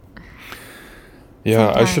 Yeah,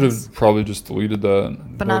 sometimes. I should have probably just deleted that.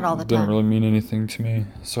 But not all the time. Didn't really mean anything to me.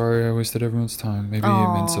 Sorry, I wasted everyone's time. Maybe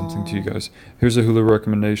it meant something to you guys. Here's a Hulu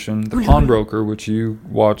recommendation. The Pawnbroker, which you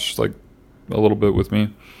watched like a little bit with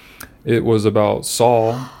me. It was about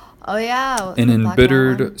Saul. Oh, yeah. An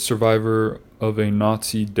embittered survivor of a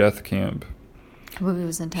Nazi death camp. The movie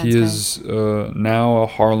was intense. He is now a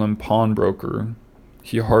Harlem pawnbroker.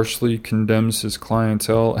 He harshly condemns his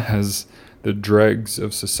clientele as the dregs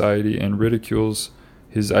of society and ridicules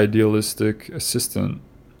his idealistic assistant.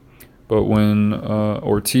 But when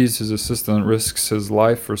Ortiz, his assistant, risks his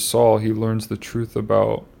life for Saul, he learns the truth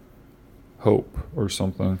about hope or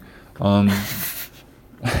something. Hope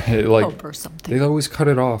or something. They always cut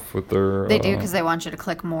it off with their... They do, because they want you to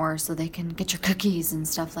click more so they can get your cookies and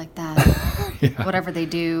stuff like that. Yeah. Whatever they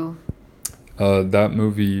do. That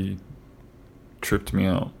movie tripped me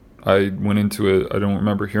out. I went into it. I don't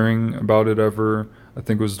remember hearing about it ever. I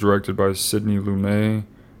think it was directed by Sidney Lumet,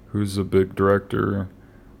 who's a big director.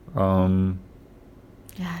 Yeah, I don't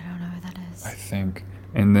know who that is. I think.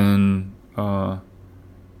 And then, the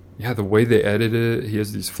way they edit it, he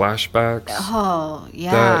has these flashbacks. Oh,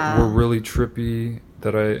 yeah. That were really trippy,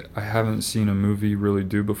 that I haven't seen a movie really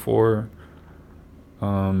do before.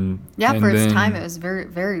 For its time, it was very,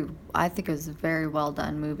 very... I think it was a very well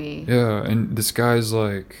done movie. Yeah, and this guy's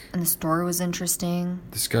like... And the story was interesting.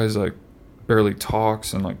 This guy's like barely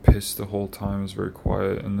talks and like pissed the whole time. Is very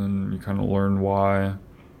quiet, and then you kind of learn why.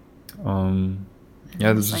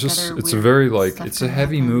 Yeah, this is just, it's a very like, it's a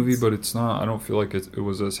heavy movie, but it's not, I don't feel like it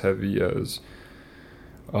was as heavy as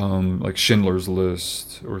like Schindler's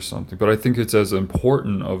List or something. But I think it's as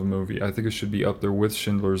important of a movie. I think it should be up there with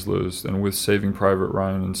Schindler's List and with Saving Private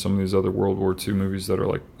Ryan and some of these other World War II movies that are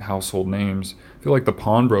like household names. I feel like The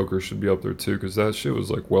Pawnbroker should be up there too, because that shit was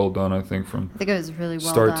like well done. I think from it was really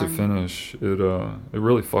well start done. to finish. It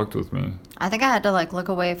really fucked with me. I think I had to like look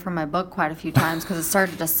away from my book quite a few times because it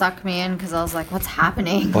started to suck me in, because I was like, what's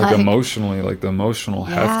happening? Like emotionally, like the emotional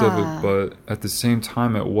heft of it, but at the same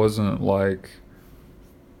time it wasn't like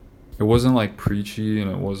preachy, and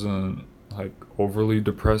it wasn't like overly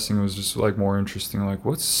depressing. It was just like more interesting, like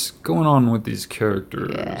what's going on with these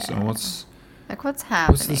characters, and what's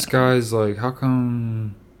happening, what's this guy's like, how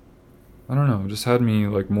come, I don't know, it just had me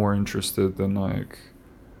like more interested than like,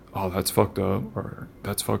 oh, that's fucked up, or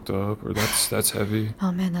that's fucked up, or that's heavy.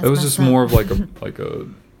 Oh man, that's it was just up. more of like a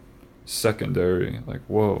secondary, like,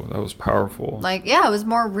 whoa, that was powerful. Like, yeah, it was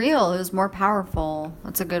more real, it was more powerful.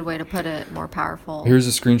 That's a good way to put it, more powerful. Here's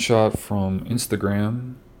a screenshot from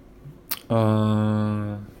Instagram.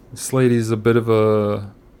 This lady's a bit of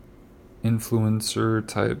a influencer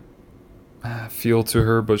type feel to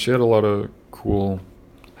her, but she had a lot of cool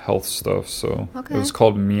health stuff. So it was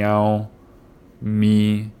called Meow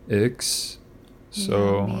Me Ix.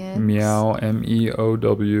 So Meow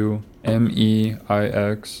MEOWMEIX.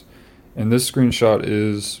 And this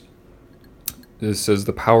screenshot says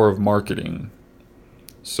the power of marketing.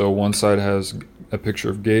 So one side has a picture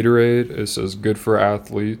of Gatorade. It says good for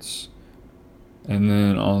athletes. And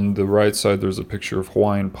then on the right side, there's a picture of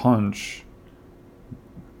Hawaiian Punch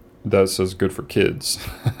that says good for kids.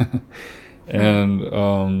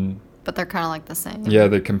 And but they're kind of like the same. Yeah,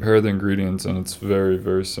 they compare the ingredients, and it's very,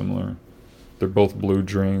 very similar. They're both blue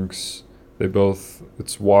drinks.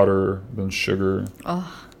 It's water, then sugar.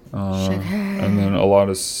 Oh, sugar. And then a lot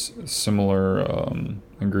of similar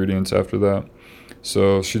ingredients after that.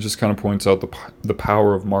 So she just kind of points out the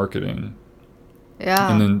power of marketing.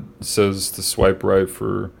 Yeah. And then says to swipe right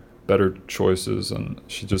for better choices. And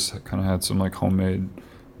she just kind of had some like homemade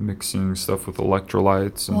mixing stuff with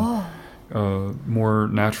electrolytes and more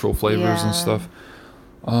natural flavors and stuff.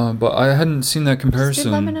 But I hadn't seen that comparison.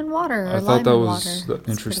 Just lemon and water. I thought that was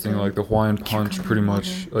interesting. Like the Hawaiian Punch, pretty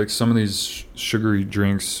much like some of these sugary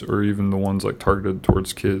drinks, or even the ones like targeted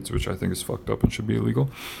towards kids, which I think is fucked up and should be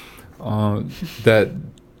illegal. That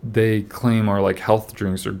they claim are like health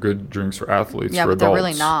drinks or good drinks for athletes. Yeah, for but adults. they're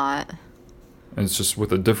really not. And it's just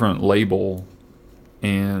with a different label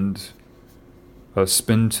and a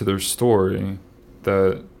spin to their story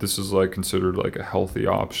that this is like considered like a healthy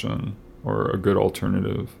option or a good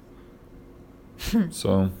alternative.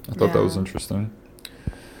 So I thought that was interesting.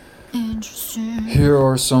 Interesting. Here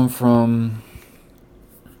are some from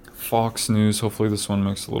Fox News. Hopefully this one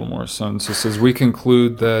makes a little more sense. It says, we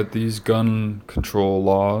conclude that these gun control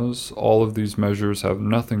laws, all of these measures have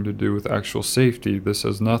nothing to do with actual safety. This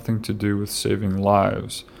has nothing to do with saving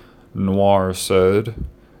lives. Noir said,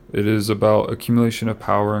 it is about accumulation of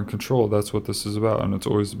power and control. That's what this is about, and it's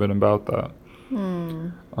always been about that.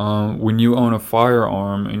 When you own a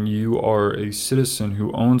firearm and you are a citizen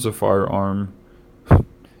who owns a firearm,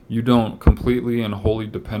 you don't completely and wholly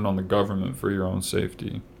depend on the government for your own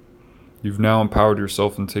safety. You've now empowered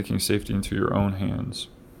yourself in taking safety into your own hands.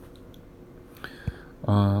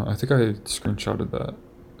 I think I screenshotted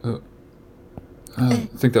that. I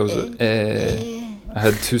think that was it. I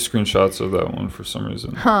had 2 screenshots of that one for some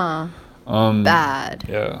reason. Bad.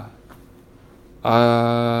 Yeah.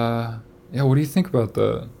 Yeah, what do you think about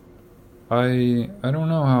that? I don't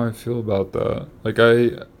know how I feel about that. Like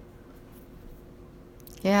I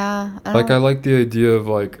like the idea of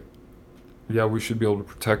like, yeah, we should be able to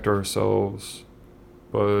protect ourselves,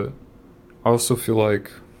 but I also feel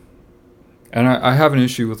like, and I have an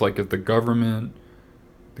issue with like if the government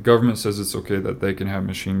says it's okay that they can have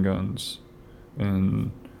machine guns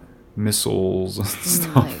and missiles and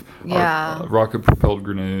stuff, rocket propelled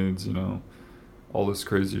grenades, all this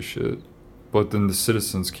crazy shit. But then the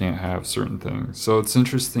citizens can't have certain things. So it's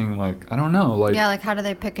interesting, like, I don't know. Like, yeah, like how do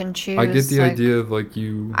they pick and choose? I get the idea of like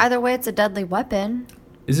you... Either way, it's a deadly weapon.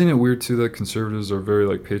 Isn't it weird too that conservatives are very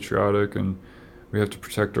like patriotic and we have to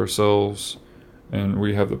protect ourselves and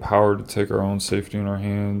we have the power to take our own safety in our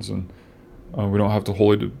hands and we don't have to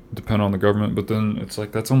wholly depend on the government. But then it's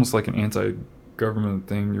like, that's almost like an anti-government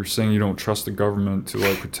thing. You're saying you don't trust the government to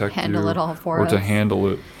like protect handle it all for or us. to handle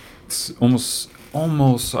it. It's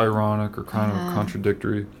almost ironic or kind of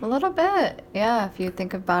contradictory. A little bit, yeah, if you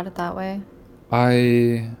think about it that way.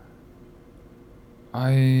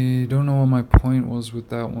 I don't know what my point was with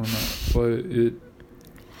that one, but it...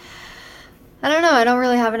 I don't know. I don't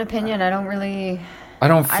really have an opinion. I don't really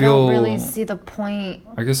see the point.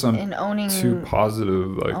 I guess I'm in owning too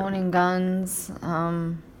positive. Like owning guns.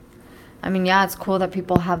 I mean, yeah, it's cool that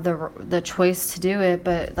people have the choice to do it,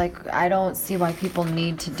 but like, I don't see why people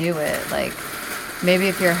need to do it. Like, maybe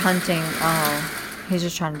if you're hunting, oh, he's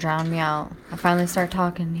just trying to drown me out. I finally start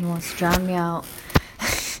talking. He wants to drown me out.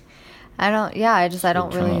 I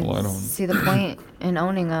don't really see the point in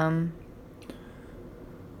owning them.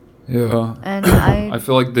 Yeah. And I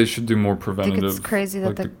feel like they should do more preventative. I think it's crazy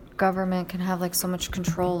that the government can have like so much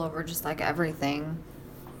control over just like everything.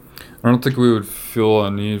 I don't think we would feel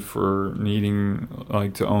a need for needing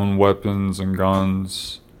like to own weapons and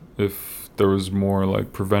guns if there was more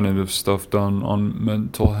like preventative stuff done on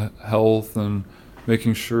mental health and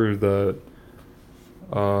making sure that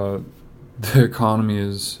the economy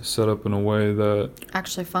is set up in a way that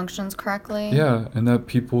actually functions correctly. Yeah, and that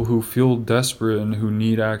people who feel desperate and who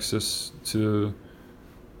need access to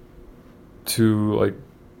like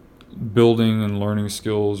building and learning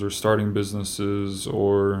skills or starting businesses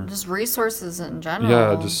or just resources in general.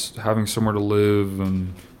 Yeah, just having somewhere to live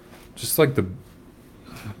and just like the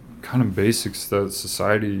kind of basics that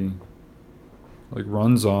society like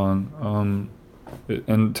runs on.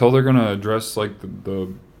 Until they're gonna address like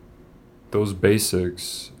those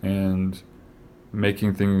basics and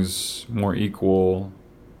making things more equal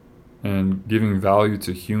and giving value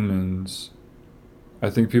to humans, I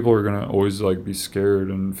think people are gonna always like be scared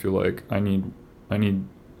and feel like I need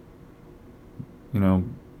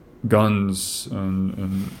guns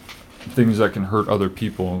and things that can hurt other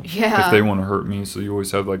people if they want to hurt me. So you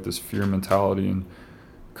always have like this fear mentality and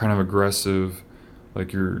kind of aggressive,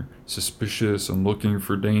 like you're suspicious and looking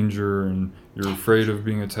for danger and you're afraid of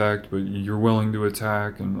being attacked, but you're willing to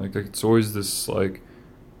attack, and like it's always this like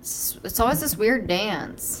it's always this weird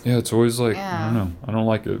dance. Yeah, it's always like I don't know. I don't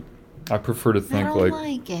like it. I prefer to think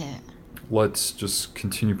like it. Let's just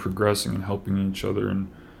continue progressing and helping each other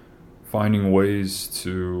and finding ways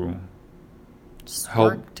to just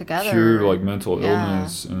help together. Cure like mental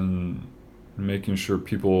illness and making sure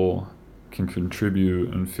people can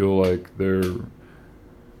contribute and feel like they're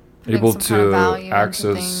able to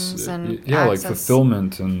access like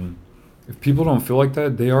fulfillment. And if people don't feel like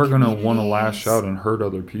that, they are going to want to lash out and hurt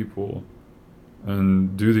other people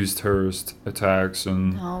and do these terrorist attacks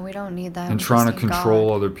and no, we don't need that. And trying to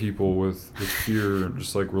control other people with fear,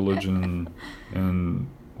 just like religion and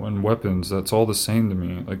weapons. That's all the same to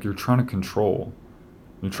me. Like you're trying to control.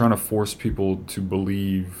 You're trying to force people to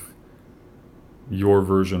believe your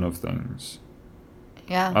version of things.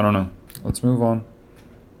 Yeah. I don't know. Let's move on.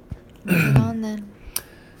 Moving on then.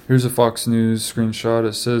 Here's a Fox News screenshot.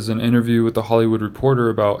 It says an interview with the Hollywood Reporter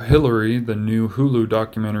about Hillary, the new Hulu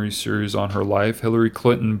documentary series on her life. Hillary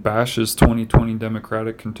Clinton bashes 2020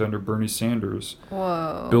 Democratic contender Bernie Sanders.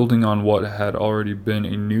 Whoa. Building on what had already been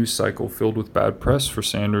a news cycle filled with bad press for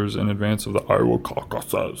Sanders in advance of the Iowa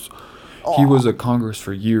caucuses. He was at Congress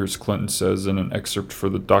for years, Clinton says in an excerpt for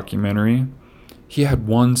the documentary. He had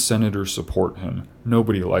one senator support him.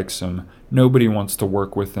 Nobody likes him. Nobody wants to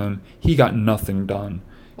work with him. He got nothing done.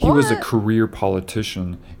 He was a career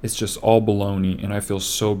politician. It's just all baloney, and I feel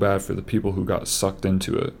so bad for the people who got sucked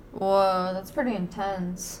into it. Whoa, that's pretty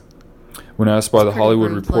intense. When asked by the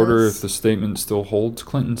Hollywood Reporter if the statement still holds,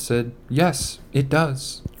 Clinton said, yes, it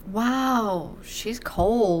does. Wow, she's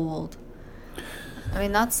cold. I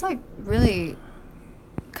mean, that's like really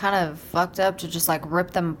kind of fucked up to just like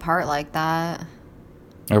rip them apart like that.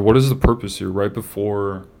 What is the purpose here? Right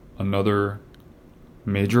before another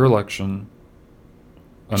major election.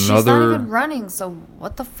 She's not even running, so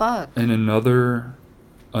what the fuck? And another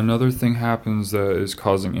thing happens that is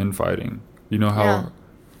causing infighting. You know how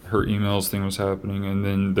her emails thing was happening, and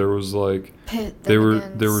then there was like they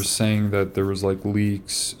were saying that there was like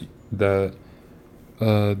leaks that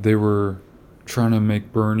they were trying to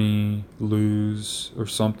make Bernie lose or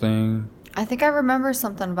something. I think I remember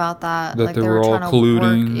something about that. That like they were all trying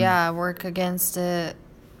colluding. To work against it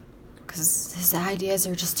because his ideas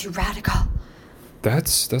are just too radical.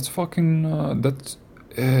 That's fucking that's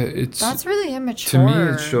really immature. To me,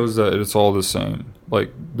 it shows that it's all the same.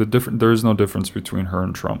 Like there is no difference between her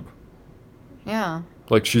and Trump. Yeah.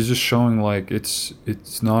 Like she's just showing like it's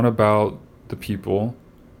not about the people.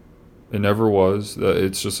 It never was.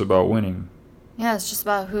 It's just about winning. Yeah, it's just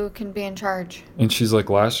about who can be in charge. And she's like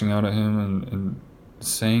lashing out at him and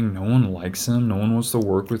saying no one likes him, no one wants to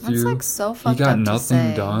work with you. That's like so fucked up. He got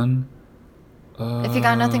nothing done. If he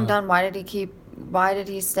got nothing done, why did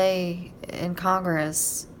he stay in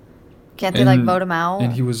Congress? Can't they like vote him out?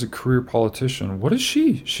 And he was a career politician. What is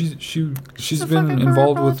she? She's been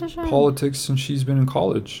involved with politics since she's been in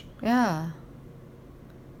college. Yeah.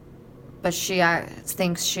 But she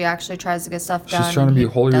thinks she actually tries to get stuff done. She's trying to be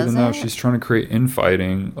holier than thou. She's trying to create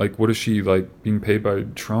infighting. Like, what is she, like, being paid by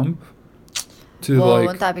Trump to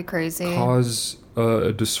wouldn't that be crazy? Cause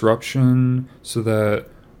a disruption so that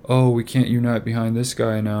we can't unite behind this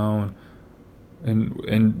guy now,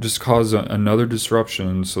 and just cause another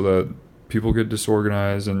disruption so that people get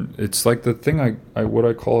disorganized. And it's like the thing what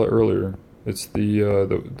I call it earlier. It's the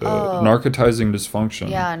narcotizing dysfunction.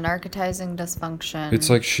 Yeah, narcotizing dysfunction. It's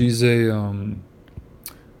like she's one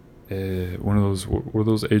of those, what are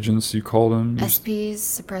those agents you call them? SPs,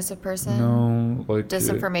 suppressive person? No, like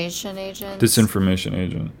disinformation agent. Disinformation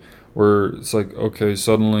agent. Where it's like, okay,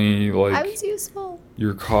 suddenly, like, I was useful.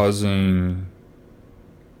 You're causing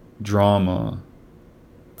drama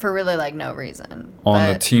for really like no reason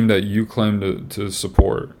on the team that you claim to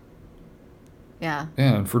support. Yeah.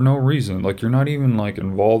 Yeah, and for no reason. Like, you're not even, like,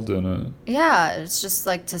 involved in it. Yeah, it's just,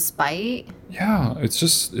 like, to spite. Yeah,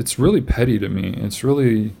 it's really petty to me. It's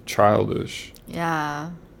really childish.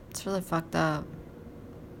 Yeah, it's really fucked up.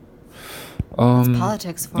 It's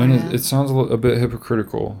politics for you. And it sounds a bit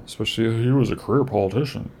hypocritical, especially if he was a career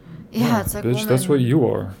politician. Yeah, it's like, bitch, that's what you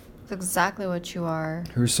are. It's exactly what you are.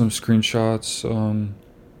 Here's some screenshots.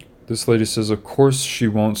 This lady says, of course she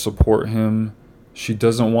won't support him. She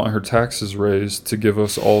doesn't want her taxes raised to give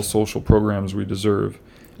us all social programs we deserve.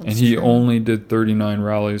 And he only did 39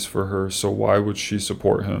 rallies for her, so why would she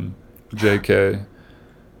support him? JK.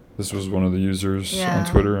 This was one of the users on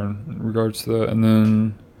Twitter in regards to that. And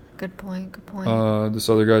then... Good point. This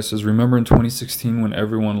other guy says, remember in 2016 when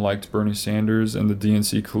everyone liked Bernie Sanders and the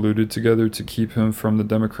DNC colluded together to keep him from the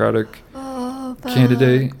Democratic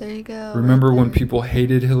candidate? There you go. Remember when people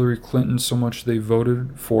hated Hillary Clinton so much they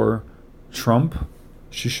voted for Trump?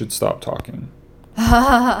 She should stop talking.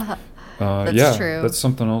 That's true. That's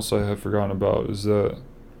something else I had forgotten about, is that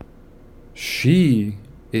she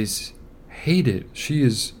is hated. She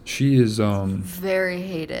is very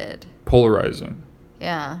hated. Polarizing.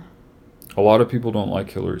 Yeah. A lot of people don't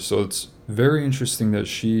like Hillary, so it's very interesting that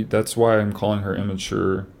that's why I'm calling her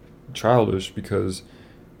immature, childish, because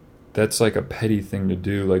that's like a petty thing to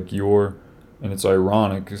do. Like, and it's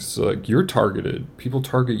ironic, it's like you're targeted. People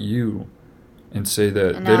target you and say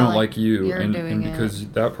that they don't like you, and because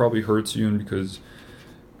that probably hurts you, and because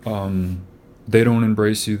they don't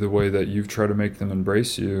embrace you the way that you've tried to make them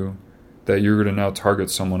embrace you, that you're going to now target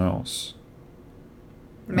someone else.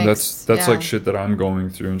 That's like shit that I'm going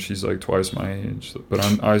through, and she's like twice my age.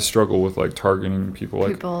 But I struggle with like targeting people,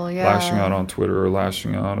 like lashing out on Twitter or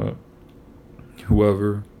lashing out at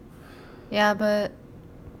whoever. Yeah, but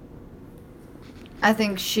I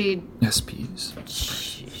think SPs.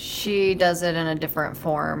 She does it in a different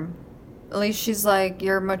form. At least she's like,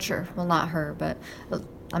 you're mature. Well, not her, but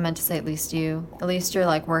I meant to say at least you. At least you're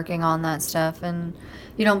like working on that stuff, and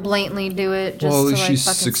you don't blatantly do it just at least to, like, she's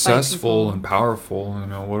fucking successful and powerful. You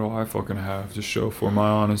know, what do I fucking have to show for my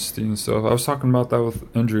honesty and stuff? I was talking about that with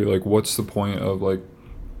Andrew. Like, what's the point of like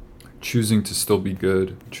choosing to still be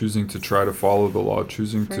good, choosing to try to follow the law,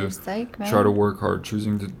 choosing to try to work hard,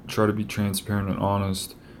 choosing to try to be transparent and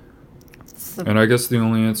honest? And I guess the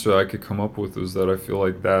only answer I could come up with is that I feel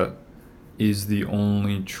like that is the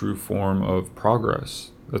only true form of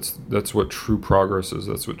progress. That's what true progress is.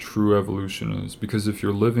 That's what true evolution is. Because if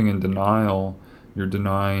you're living in denial, you're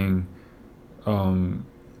denying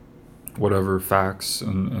whatever facts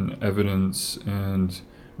and evidence and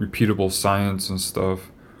repeatable science and stuff,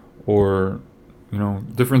 or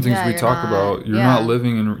different things we talk about. You're not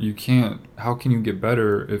living, and you can't. How can you get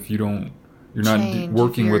better if you're not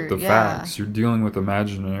working with the facts? You're dealing with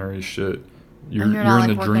imaginary shit. You're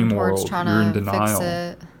in the dream world. You're in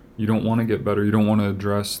denial. You don't want to get better. You don't want to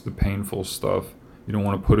address the painful stuff. You don't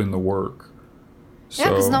want to put in the work. Yeah,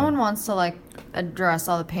 because no one wants to like address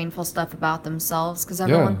all the painful stuff about themselves, because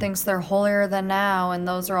everyone thinks they're holier than thou, and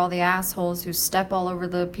those are all the assholes who step all over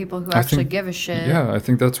the people who actually give a shit. Yeah, I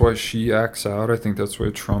think that's why she acts out. I think that's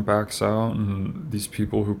why Trump acts out, and these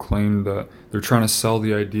people who claim that they're trying to sell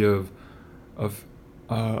the idea of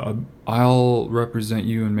I'll represent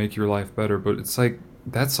you and make your life better, but it's like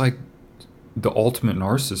that's like the ultimate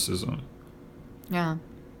narcissism. Yeah.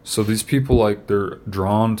 So these people, like, they're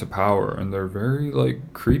drawn to power, and they're very,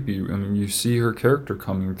 like, creepy. I mean, you see her character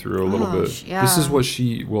coming through a little bit. Yeah. This is what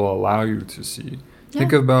she will allow you to see. Yeah.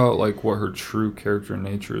 Think about, like, what her true character and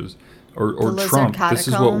nature is. Or Trump. This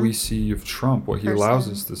is what we see of Trump, what he allows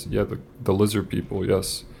us to see. Yeah, the lizard people,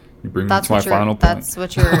 yes. You bring me to my final point. That's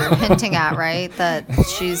what you're hinting at, right? That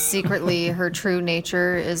she's secretly, her true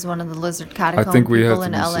nature is one of the lizard catacomb I think we people have to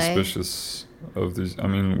in be LA. suspicious of these. I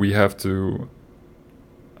mean, we have to.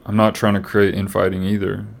 I'm not trying to create infighting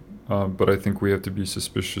either, but I think we have to be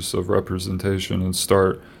suspicious of representation and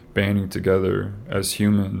start banding together as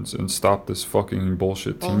humans and stop this fucking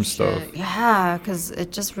bullshit team stuff. Yeah, because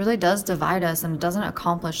it just really does divide us and it doesn't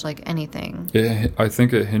accomplish like anything. I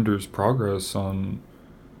think it hinders progress on.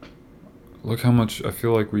 Look how much I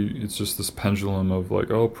feel like it's just this pendulum of like,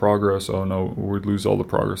 oh, progress, oh no, we lose all the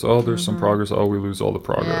progress. Oh, there's some progress, oh, we lose all the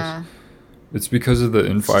progress. Yeah. It's because of the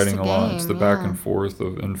infighting a lot. It's the back and forth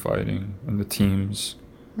of infighting and the teams.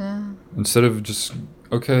 Yeah. Instead of just,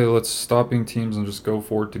 okay, let's stop being teams and just go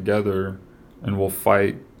forward together and we'll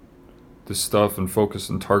fight this stuff and focus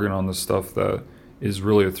and target on the stuff that is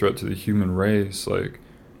really a threat to the human race, like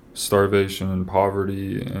starvation and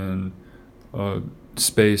poverty and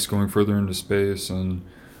space, going further into space, and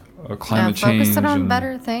climate change. Focus it on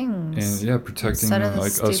better things. And protecting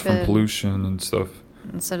like us from pollution and stuff.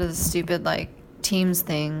 Instead of the stupid like teams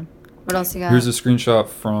thing. What else you got? Here's a screenshot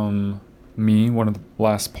from me, one of the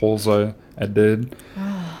last polls I did.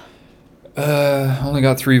 Only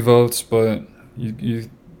got 3 votes, but you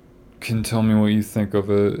can tell me what you think of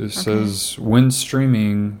it. It says, when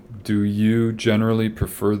streaming, do you generally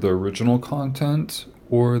prefer the original content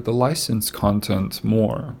or the licensed content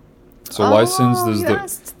more? So licensed is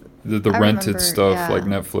the rented stuff, like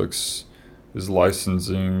Netflix is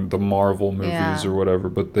licensing the Marvel movies or whatever,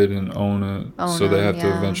 but they didn't own it, so they have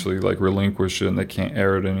to eventually like relinquish it, and they can't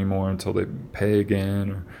air it anymore until they pay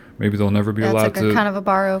again, or maybe they'll never be allowed to. Kind of a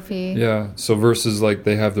borrow fee. Yeah. So versus like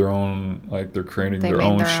they have their own, like they're creating their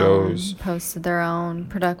own shows, posted their own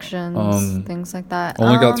productions, things like that.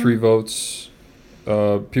 Only got 3 votes.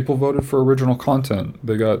 People voted for original content.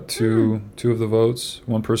 They got two of the votes.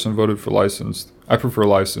 One person voted for licensed. I prefer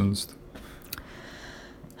licensed.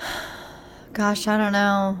 Gosh, I don't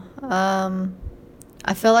know.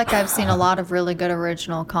 I feel like I've seen a lot of really good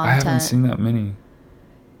original content. I haven't seen that many.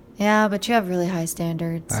 Yeah, but you have really high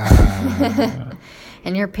standards.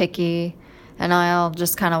 And you're picky. And I'll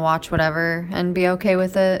just kind of watch whatever and be okay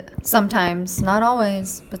with it. Sometimes. Not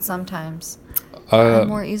always, but sometimes. I'm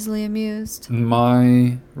more easily amused.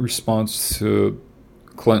 My response to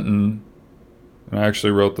Clinton, and I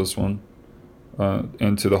actually wrote this one,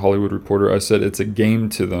 and to the Hollywood Reporter, I said it's a game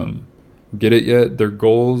to them. Get it yet? Their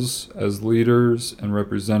goals as leaders and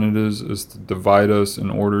representatives is to divide us in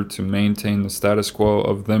order to maintain the status quo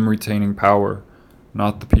of them retaining power,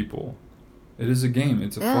 not the people. It is a game.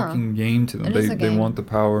 It's a fucking game to them. They want the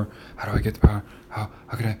power. How do I get the power? How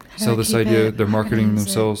can I sell this idea? They're marketing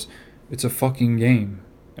themselves. It's a fucking game.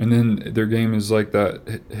 And then their game is like that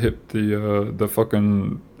the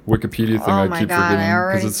fucking Wikipedia thing I keep forgetting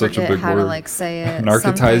because it's such a big word. To, like, say it.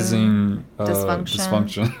 Narcotizing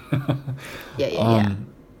dysfunction. Yeah.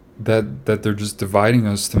 That they're just dividing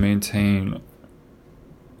us to maintain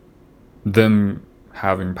them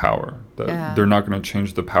having power. That they're not going to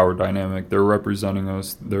change the power dynamic. They're representing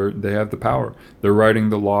us. They have the power. They're writing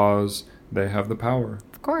the laws. They have the power.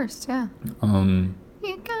 Of course, yeah.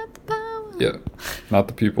 You got the power. Yeah, not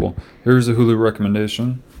the people. Here's a Hulu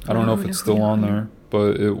recommendation. I don't know if it's still on there,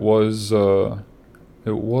 but it was a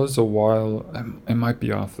while. It might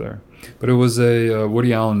be off there, but it was a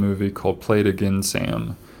Woody Allen movie called Play It Again,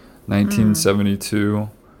 Sam, 1972.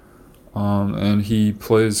 And he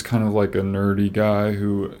plays kind of like a nerdy guy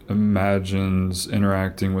who imagines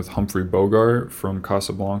interacting with Humphrey Bogart from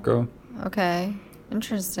Casablanca. Okay,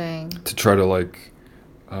 interesting. To try to like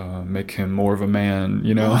make him more of a man,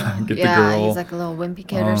 get the girl. Yeah, he's like a little wimpy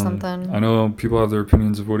kid or something. I know people have their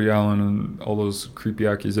opinions of Woody Allen and all those creepy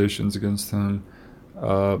accusations against him,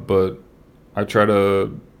 but I try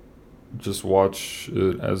to just watch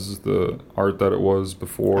it as the art that it was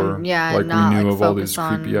before. Like we knew of all these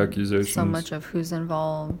creepy accusations. So much of who's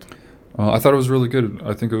involved. I thought it was really good.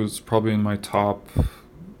 I think it was probably in my top...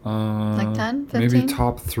 like 10, 15? Maybe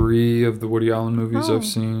top 3 of the Woody Allen movies I've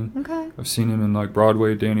seen. Okay. I've seen him in like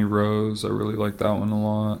Broadway, Danny Rose. I really like that one a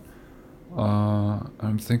lot.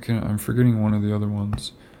 I'm forgetting one of the other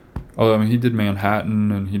ones. Oh, I mean, he did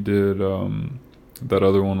Manhattan, and he did that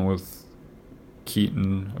other one with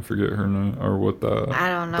Keaton. I forget her name or what I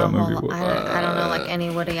don't know. That movie was. I don't know like any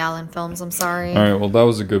Woody Allen films. I'm sorry. All right, well that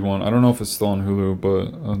was a good one. I don't know if it's still on Hulu,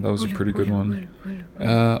 but that was a pretty good one.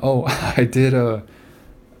 I did a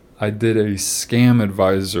Scam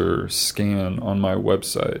Advisor scan on my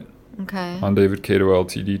website. Okay. On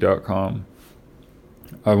davidcatoltd.com.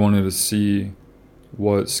 I wanted to see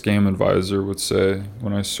what Scam Advisor would say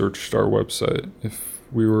when I searched our website. If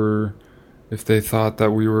we were if they thought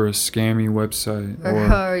that we were a scammy website,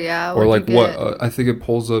 or like what I think it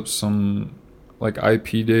pulls up some like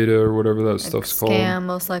IP data or whatever that stuff's called. Scam,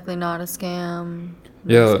 most likely not a scam.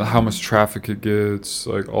 Yeah, how much traffic it gets,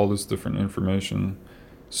 like all this different information.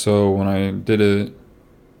 So when I did it,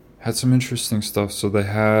 had some interesting stuff. So they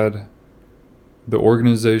had the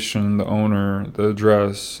organization, the owner, the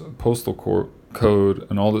address, postal code,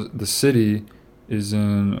 and all the city is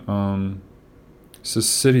in it says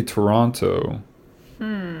city Toronto.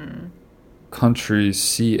 Country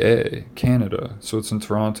CA, Canada. So it's in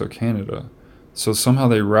Toronto, Canada. So somehow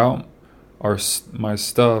they route my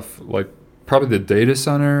stuff, like probably the data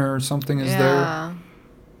center or something is there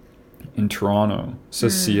in Toronto. It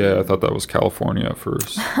says CA. I thought that was California at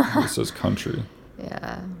first. It says country.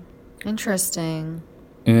 Yeah. Interesting.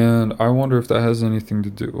 And I wonder if that has anything to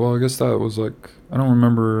do. Well, I guess that was like, I don't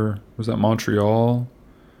remember. Was that Montreal?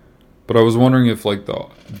 But I was wondering if like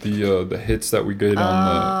the hits that we get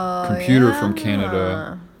on the computer from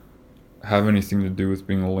Canada have anything to do with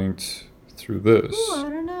being linked through this. Ooh, I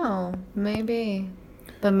don't know. Maybe.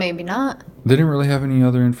 But maybe not. They didn't really have any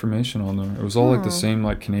other information on there. It was all like the same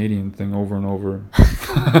like Canadian thing over and over.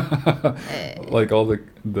 Like all the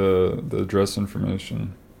address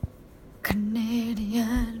information.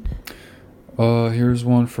 Canadian. Here's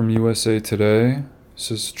one from USA Today. It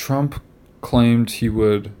says Trump claimed he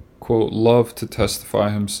would, quote, love to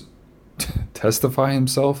testify himself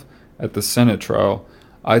at the Senate trial.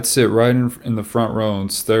 I'd sit right in the front row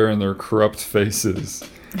and stare in their corrupt faces.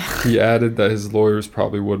 He added that his lawyers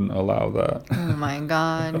probably wouldn't allow that. Oh my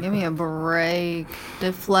God. Give me a break.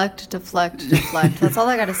 Deflect. That's all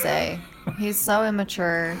I gotta say. He's so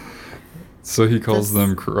immature. So he calls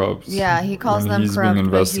them corrupt. Yeah, he calls them he's corrupt. He's being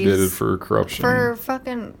investigated for corruption. For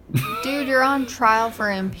fucking... Dude, you're on trial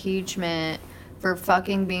for impeachment for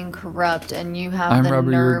fucking being corrupt, and you have the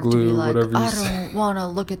nerve to be like, I don't want to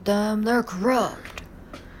look at them. They're corrupt.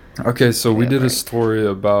 Okay, so we did a story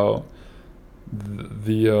about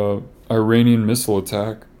the Iranian missile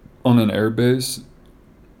attack on an airbase.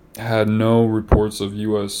 Had no reports of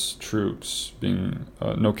U.S. troops being...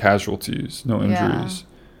 no casualties, no injuries. Yeah.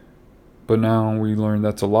 But now we learned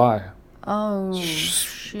that's a lie. Oh,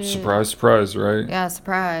 shit. Surprise, right? Yeah,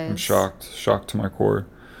 surprise. I'm shocked to my core.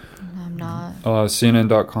 I'm not.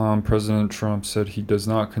 CNN.com, President Trump said he does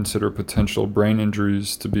not consider potential brain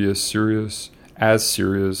injuries to be as serious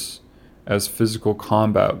as physical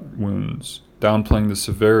combat wounds, downplaying the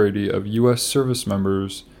severity of U.S. service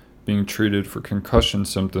members being treated for concussion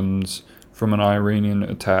symptoms from an Iranian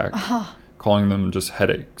attack, calling them just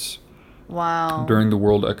headaches. Wow. During the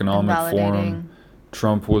World Economic Forum,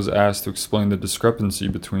 Trump was asked to explain the discrepancy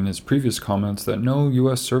between his previous comments that no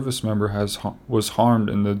U.S. service member was harmed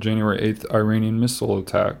in the January 8th Iranian missile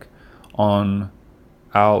attack on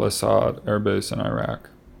Al-Assad Air Base in Iraq.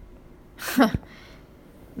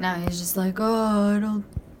 Now he's just like, I don't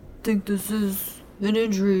think this is an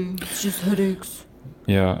injury. It's just headaches.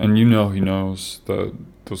 Yeah, and he knows that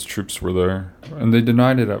those troops were there. And they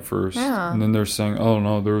denied it at first. Yeah. And then they're saying, oh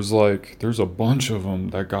no, there's a bunch of them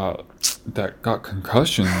that got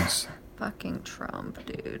concussions. Fucking Trump,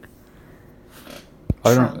 dude.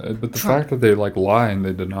 But the fact that they like lie and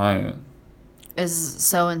they deny it is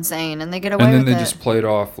so insane, and they get away with it. And then they just play it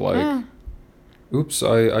off like, oops,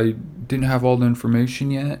 I didn't have all the information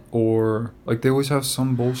yet, or like they always have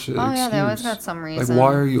some bullshit excuse. Yeah, they always got some reason. Like,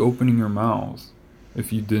 why are you opening your mouth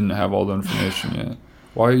if you didn't have all the information yet?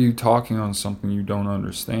 Why are you talking on something you don't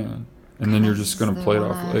understand? And then you're just going to play it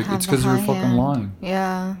off. Like, it's because you're fucking lying.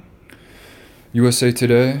 Yeah. USA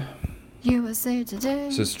Today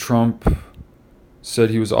says Trump said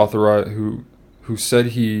he was authorized, who said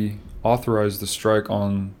he authorized the strike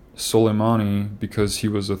on Soleimani because he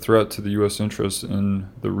was a threat to the U.S. interests in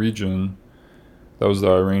the region. That was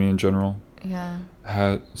the Iranian general. Yeah.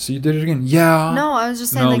 So you did it again? Yeah. No, I was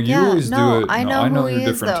just saying you always do it. I know who he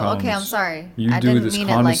is, though. Tones. Okay, I'm sorry. You do this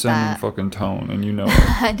condescending fucking tone, and you know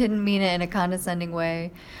it. I didn't mean it in a condescending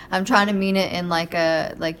way. I'm trying to mean it in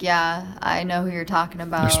yeah, I know who you're talking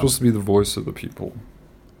about. You're supposed to be the voice of the people.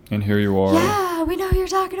 And here you are. Yeah, we know who you're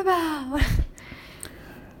talking about.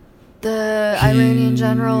 The Iranian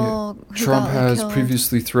general Trump has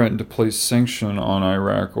previously threatened to place sanction on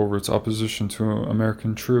Iraq over its opposition to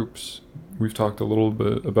American troops. We've talked a little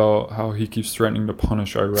bit about how he keeps threatening to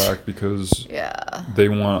punish Iraq because they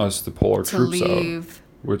want us to pull our troops out,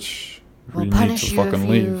 which we need to fucking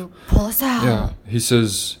leave. Pull us out. Yeah, he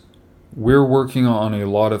says, we're working on a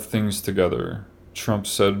lot of things together, Trump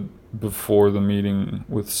said before the meeting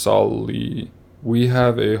with Salih. We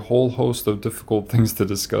have a whole host of difficult things to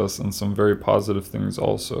discuss and some very positive things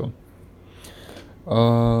also.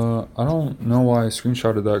 I don't know why I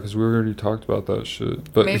screenshotted that because we already talked about that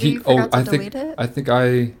shit. But Maybe you forgot to delete it? I think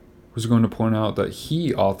I was going to point out that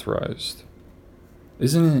he authorized.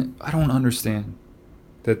 Isn't it? I don't understand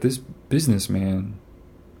that this businessman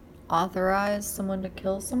authorized someone to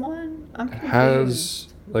kill someone. I'm confused.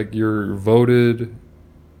 Has like you're voted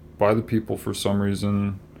by the people for some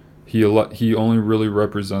reason. He only really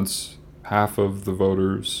represents half of the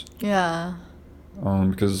voters. Yeah.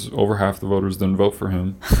 Because over half the voters didn't vote for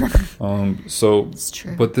him. So, it's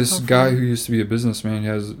true. But this guy who used to be a businessman,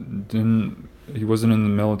 he wasn't in the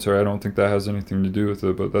military. I don't think that has anything to do with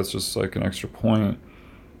it, but that's just like an extra point.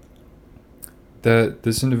 That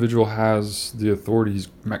this individual has the authority. He's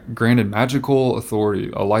granted magical authority,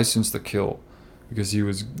 a license to kill, because he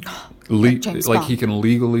was like he can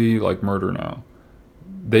legally like murder now.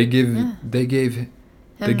 They gave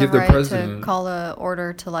the president to call a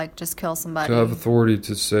order to like just kill somebody, to have authority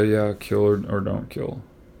to say kill or don't kill,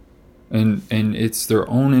 and it's their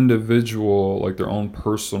own individual, like their own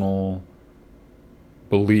personal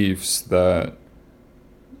beliefs that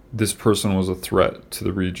this person was a threat to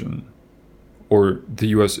the region or the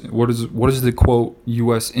U.S. What is the quote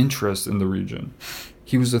U.S. interest in the region?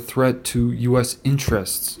 He was a threat to U.S.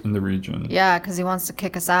 interests in the region. Yeah, because he wants to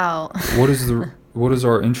kick us out. What is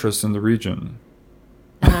our interest in the region?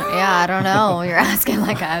 I don't know. You're asking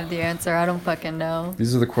like I have the answer. I don't fucking know.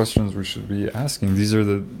 These are the questions we should be asking.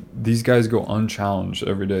 These guys go unchallenged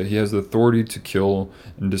every day. He has the authority to kill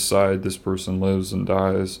and decide this person lives and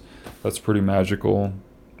dies. That's pretty magical.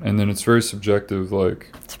 And then it's very subjective.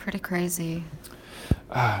 Like it's pretty crazy.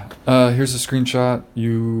 Here's a screenshot.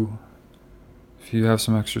 If you have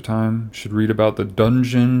some extra time, should read about the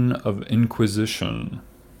Dungeon of Inquisition.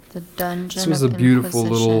 The Dungeon of Inquisition. This was a beautiful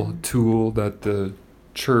little tool that the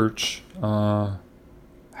church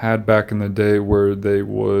had back in the day where they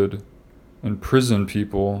would imprison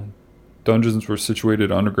people. Dungeons were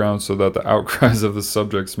situated underground so that the outcries of the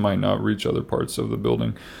subjects might not reach other parts of the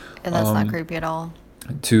building. And that's not creepy at all.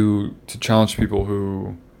 To challenge people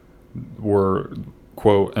who were,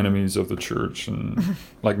 quote, enemies of the church and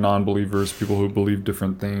like non-believers, people who believed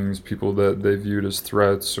different things, people that they viewed as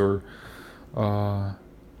threats or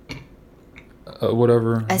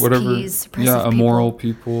whatever, immoral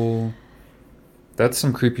people. That's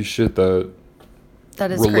some creepy shit. That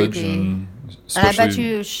is religion, creepy. And I bet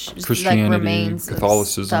you Christianity, like remains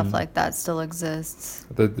Catholicism, stuff like that still exists.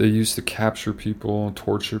 That they used to capture people,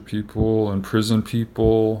 torture people, imprison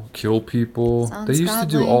people, kill people. They used to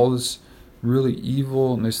do all this really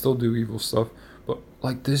evil, and they still do evil stuff. But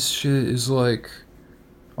like this shit is like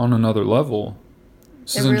on another level.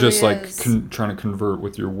 This isn't really just like trying to convert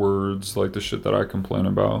with your words, like the shit that I complain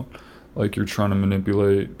about. Like you're trying to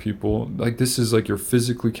manipulate people. Like this is like you're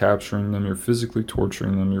physically capturing them, you're physically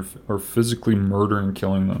torturing them, or physically murdering,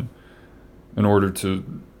 killing them in order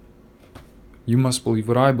to. You must believe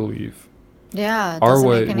what I believe. Yeah, our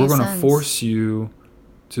way. We're going to force you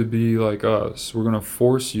to be like us. We're going to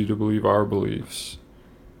force you to believe our beliefs.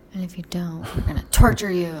 And if you don't, we're going to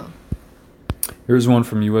torture you. Here's one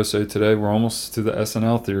from USA Today. We're almost to the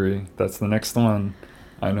SNL theory. That's the next one.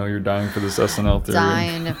 I know you're dying for this SNL theory.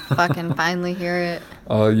 Dying to fucking finally hear it.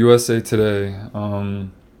 USA Today.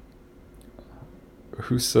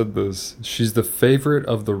 Who said this? She's the favorite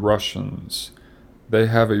of the Russians. They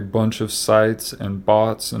have a bunch of sites and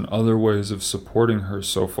bots and other ways of supporting her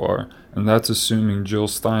so far. And that's assuming Jill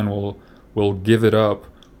Stein will give it up,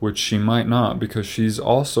 which she might not because she's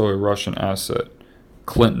also a Russian asset.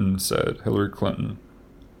 Clinton said, Hillary Clinton.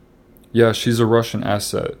 Yeah, she's a Russian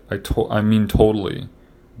asset. I mean totally.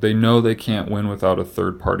 They know they can't win without a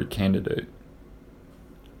third-party candidate.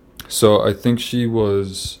 So I think she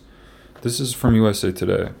was... This is from USA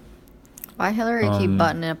Today. Why Hillary keep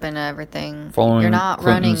butting up into everything? Following You're not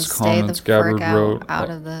Clinton's running. Comments, Stay the frick Gabbard out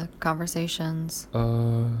of the conversations.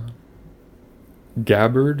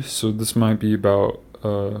 Gabbard? So this might be about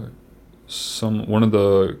one of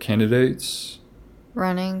the candidates...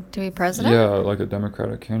 running to be president? Yeah, like a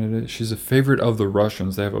Democratic candidate. She's a favorite of the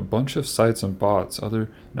Russians. They have a bunch of sites and bots, other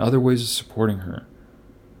ways of supporting her.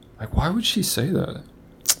 Like, why would she say that?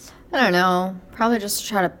 I don't know. Probably just to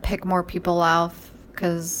try to pick more people off.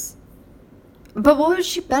 But what would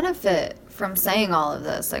she benefit from saying all of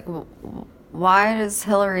this? Like, why does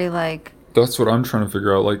Hillary like... That's what I'm trying to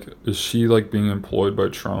figure out. Like, is she like being employed by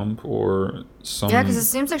Trump or some? Yeah, because it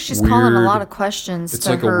seems like she's calling a lot of questions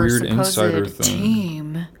to like her a weird insider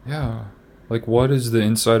team. Thing. Yeah, like what is the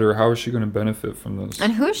insider? How is she going to benefit from this?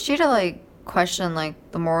 And who is she to like question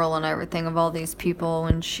like the moral and everything of all these people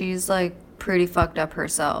when she's like pretty fucked up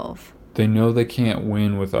herself? They know they can't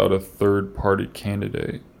win without a third-party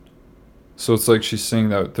candidate. So it's like she's saying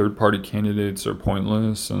that third-party candidates are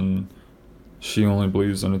pointless, and she only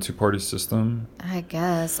believes in a two-party system. I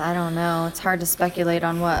guess. I don't know. It's hard to speculate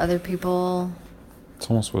on what other people... It's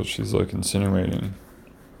almost what she's, like, insinuating.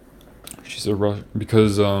 She's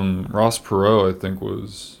because Ross Perot, I think,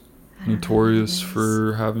 was notorious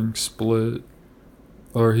for having split.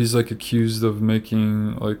 Or he's, like, accused of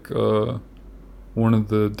making, like, one of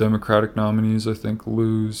the Democratic nominees, I think,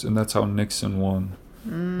 lose, and that's how Nixon won.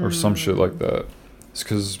 Or some shit like that. It's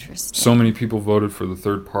because so many people voted for the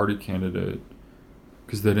third-party candidate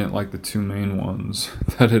because they didn't like the two main ones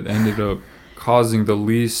that it ended up causing the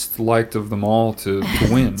least liked of them all to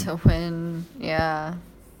win. To win, yeah.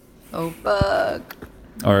 Oh, fuck.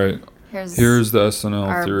 All right. Here's the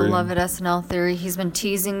SNL theory. Our beloved SNL theory. He's been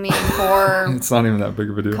teasing me for... It's not even that big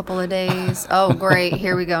of a deal. A couple of days. Oh, great.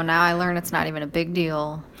 Here we go. Now I learn it's not even a big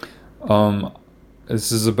deal.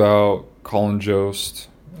 This is about Colin Jost,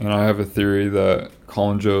 and I have a theory that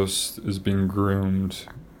Colin Jost is being groomed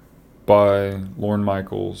by Lorne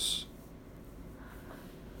Michaels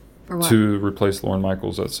to replace Lorne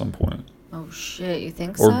Michaels at some point. Oh shit, you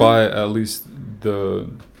think so? Or by at least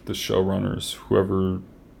the showrunners, whoever,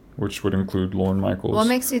 which would include Lorne Michaels. What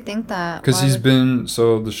makes you think that? Because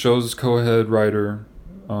the show's co-head writer.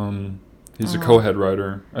 He's a co-head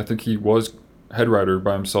writer. I think he was head writer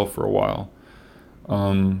by himself for a while.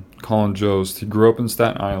 Colin Jost, he grew up in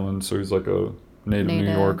Staten Island, so he's like a native New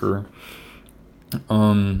Yorker.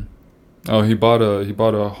 He bought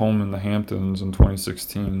a home in the Hamptons in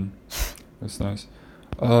 2016. That's nice.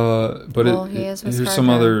 Here's some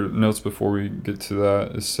other notes before we get to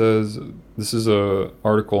that. It says this is a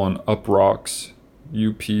article on Uproxx,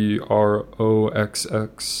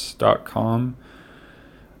 UPROXX.com.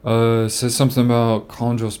 It says something about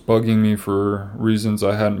Colin Jost bugging me for reasons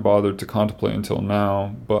I hadn't bothered to contemplate until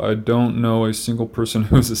now, but I don't know a single person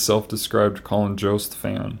who is a self-described Colin Jost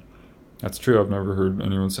fan. That's true. I've never heard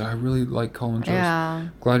anyone say, I really like Colin Jost. Yeah.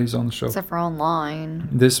 Glad he's on the show. Except for online.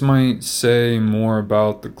 This might say more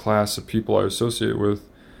about the class of people I associate with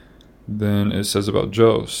than it says about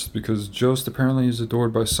Jost, because Jost apparently is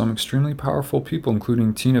adored by some extremely powerful people,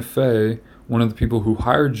 including Tina Fey, one of the people who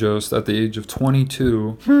hired Jost at the age of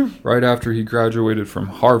 22, right after he graduated from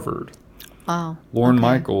Harvard. Wow. Lorne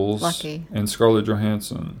Michaels. Lucky. And Scarlett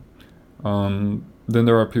Johansson. Then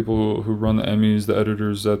there are people who run the Emmys, the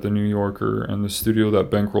editors at The New Yorker, and the studio that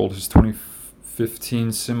bankrolled his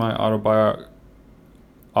 2015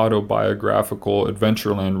 semi-autobiographical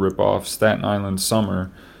Adventureland ripoff, Staten Island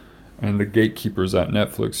Summer, and the gatekeepers at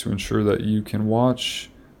Netflix who ensure that you can watch...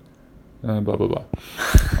 blah, blah, blah.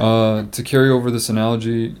 To carry over this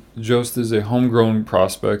analogy, Jost is a homegrown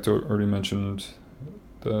prospect. I already mentioned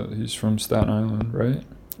that he's from Staten Island, right?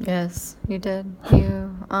 Yes, you did.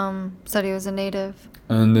 You said he was a native.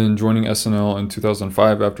 And then joining SNL in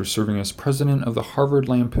 2005 after serving as president of the Harvard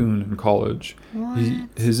Lampoon in college. What?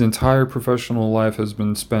 His entire professional life has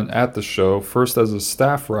been spent at the show, first as a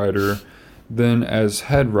staff writer, then as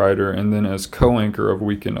head writer, and then as co-anchor of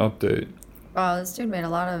Weekend Update. Wow, this dude made a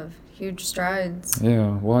lot of huge strides.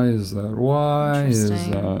 Yeah, why is that? Why is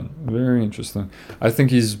that? Very interesting. I think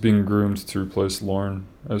he's being groomed to replace Lorne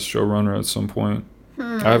as showrunner at some point.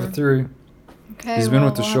 I have a theory. Okay, he's been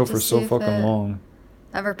with the show for so fucking long.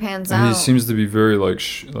 Ever pans and out. He seems to be very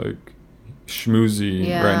schmoozy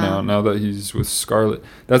right now. Now that he's with Scarlett,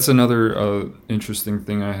 that's another interesting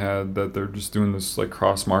thing I had, that they're just doing this like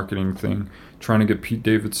cross marketing thing, trying to get Pete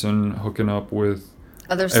Davidson hooking up with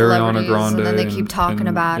other celebrities, Ariana Grande, and then they keep talking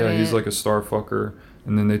about it. Yeah, he's like a star fucker,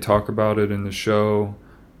 and then they talk about it in the show.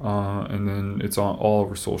 And then it's all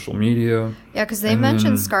over social media. Yeah, because they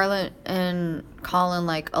mentioned Scarlett and Colin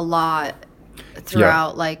like a lot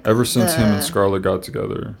throughout, like ever since him and Scarlett got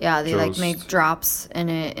together. Yeah, they like make drops in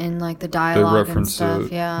it in like the dialogue. They reference and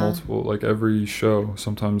stuff. It multiple, like every show,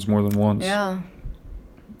 sometimes more than once. Yeah.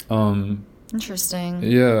 Interesting.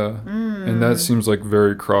 Yeah, and that seems like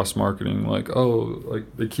very cross marketing. Like,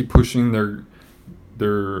 like they keep pushing their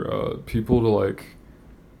people to like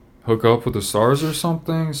hook up with the stars or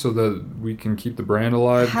something so that we can keep the brand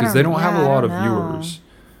alive, because they don't have a lot of viewers.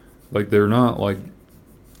 Like, they're not like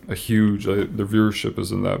a huge, their viewership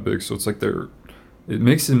isn't that big, so it's like it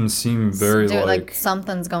makes them seem very like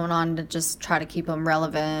something's going on to just try to keep them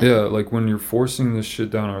relevant. Yeah, like when you're forcing this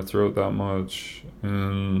shit down our throat that much,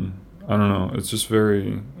 and I don't know, it's just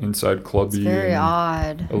very inside clubby. It's very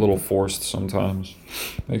odd. A little forced sometimes.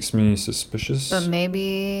 Makes me suspicious. But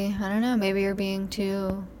maybe, I don't know, maybe you're being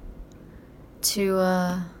too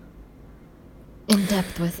in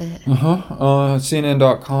depth with it.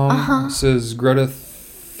 CNN.com says Greta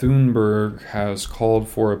Thunberg has called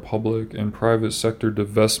for a public and private sector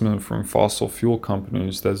divestment from fossil fuel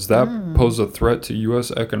companies. Does that pose a threat to U.S.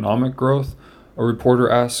 economic growth? A reporter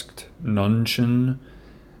asked Mnuchin,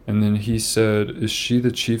 and then he said, "Is she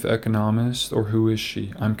the chief economist, or who is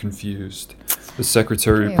she? I'm confused." The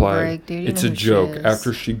secretary replied, "It's a joke.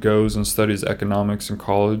 After she goes and studies economics in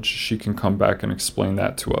college, she can come back and explain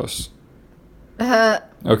that to us."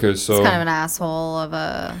 Okay, so... It's kind of an asshole of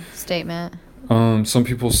a statement. Some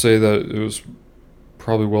people say that it was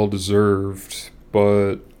probably well-deserved,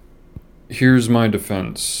 but here's my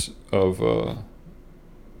defense of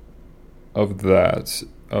that,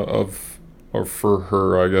 or for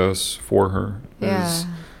her, I guess, for her. Yeah.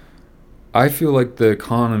 I feel like the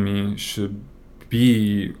economy should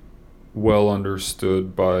be well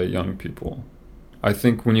understood by young people. I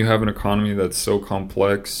think when you have an economy that's so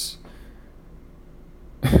complex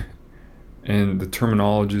and the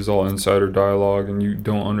terminology is all insider dialogue and you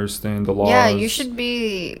don't understand the laws. Yeah, you should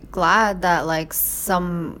be glad that like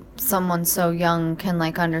someone so young can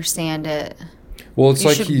like understand it. Well, it's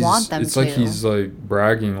like he's like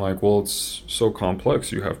bragging like, well, it's so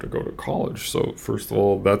complex you have to go to college. So first of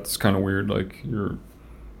all, that's kind of weird. Like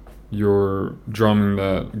you're drumming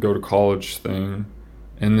that go to college thing,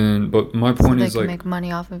 and then but my point is like make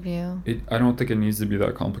money off of you. I don't think it needs to be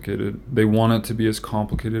that complicated. They want it to be as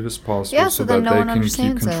complicated as possible, yeah, so that they can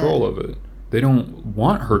keep control of it. They don't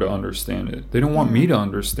want her to understand it. They don't want me to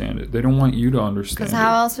understand it. They don't want you to understand it. Because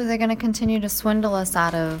how else are they going to continue to swindle us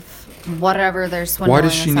out of whatever they're swindling us out of?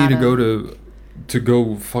 Why does she need to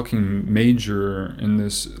go fucking major in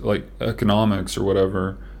this, like, economics or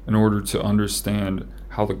whatever, in order to understand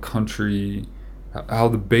how the country, how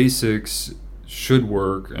the basics should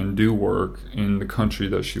work and do work in the country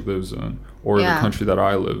that she lives in, or the country that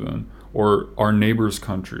I live in, or our neighbors'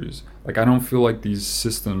 countries? Like, I don't feel like these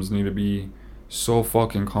systems need to be so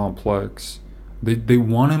fucking complex. They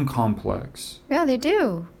want him complex. Yeah, they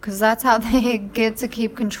do. Because that's how they get to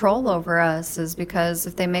keep control over us, is because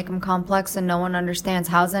if they make them complex and no one understands,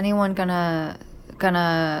 how's anyone gonna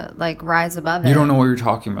like rise above it? You don't know what you're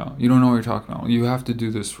talking about. You have to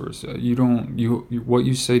do this first. What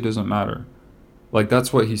you say doesn't matter. Like,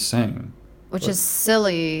 that's what he's saying. Which is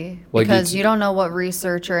silly, because you don't know what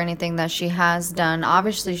research or anything that she has done.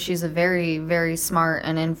 Obviously, she's a very, very smart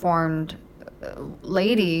and informed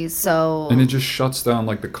lady, so... And it just shuts down,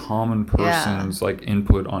 like, the common person's, like,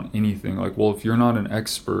 input on anything. Like, well, if you're not an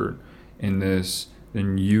expert in this,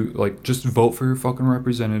 then you, like, just vote for your fucking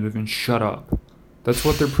representative and shut up. That's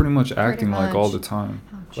what they're pretty much acting like all the time.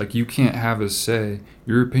 Ouch. Like, you can't have a say.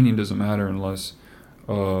 Your opinion doesn't matter unless...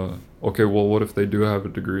 okay, well, what if they do have a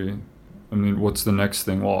degree? I mean, what's the next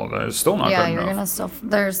thing? Well, that's still not good enough.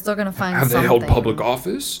 They're still gonna find something. Have they held public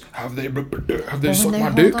office? Have they sucked my dick?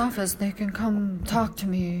 When they hold office, they can come talk to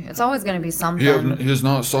me. It's always gonna be something. He has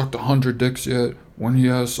not sucked 100 dicks yet. When he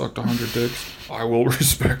has sucked 100 dicks, I will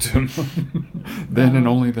respect him. Then and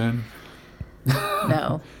only then.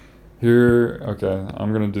 No. Okay,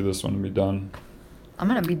 I'm gonna do this one and be done. I'm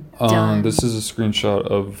gonna be done. This is a screenshot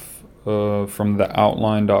of... from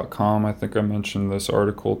theoutline.com. I think I mentioned this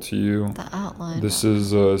article to you. The Outline. This is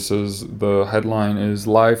says the headline is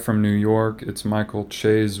 "Live from New York. It's Michael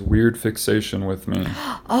Che's weird fixation with me."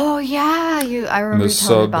 Oh yeah, I remember you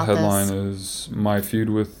telling me about this. The sub-headline is "My feud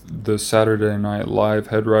with the Saturday Night Live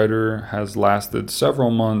head writer has lasted several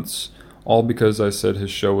months, all because I said his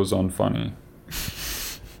show was unfunny."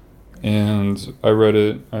 And I read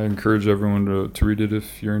it. I encourage everyone to read it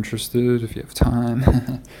if you're interested, if you have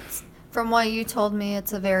time. From what you told me,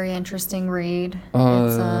 it's a very interesting read.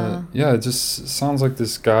 Yeah, it just sounds like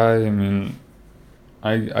this guy. I mean,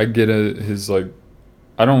 I get it. His like,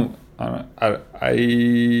 I'm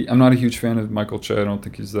not a huge fan of Michael Che. I don't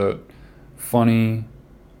think he's that funny.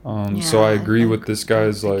 So I agree with this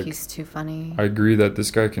guy's like. He's too funny. I agree that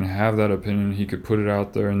this guy can have that opinion. He could put it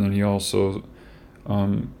out there, and then he also,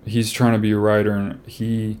 he's trying to be a writer, and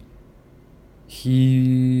he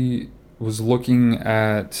was looking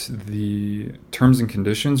at the terms and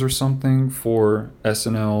conditions or something for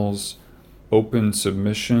SNL's open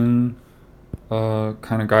submission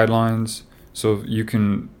kind of guidelines. So you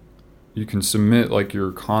can submit like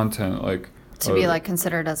your content like to be like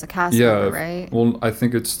considered as a cast member, right? Well, I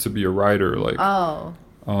think it's to be a writer. Like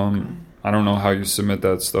okay. I don't know how you submit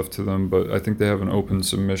that stuff to them, but I think they have an open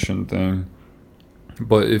submission thing.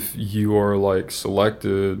 But if you are like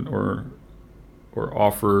selected or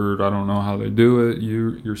offered, I don't know how they do it,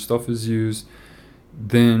 your stuff is used,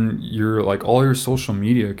 then you're like all your social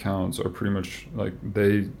media accounts are pretty much like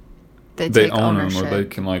they own them, or they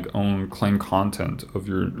can like claim content of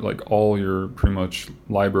your like all your pretty much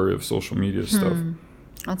library of social media stuff.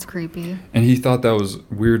 That's creepy. And he thought that was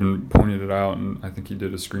weird and pointed it out, and I think he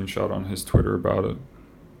did a screenshot on his Twitter about it.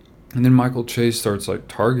 And then Michael Che starts like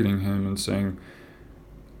targeting him and saying,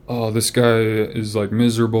 oh, this guy is like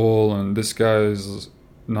miserable and this guy is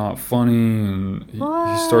not funny, and he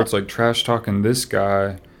starts like trash talking this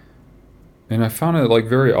guy. And I found it like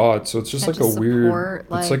very odd. So it's just like a weird,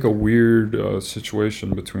 it's like a weird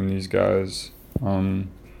situation between these guys.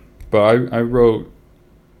 But I wrote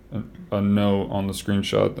a note on the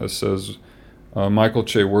screenshot that says, Michael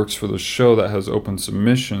Che works for the show that has open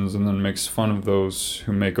submissions and then makes fun of those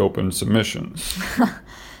who make open submissions.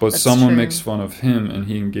 But someone makes fun of him and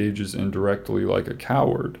he engages indirectly like a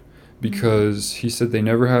coward, because he said they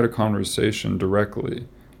never had a conversation directly.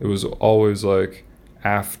 It was always like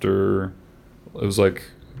after. It was like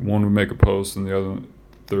one would make a post and the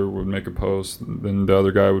other would make a post, and then the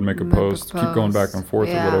other guy would make a post, keep going back and forth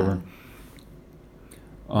or whatever.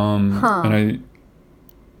 And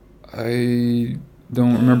I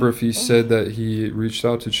don't remember if he said that he reached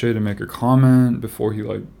out to Che to make a comment before he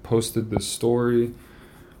like posted this story.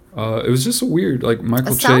 It was just weird, like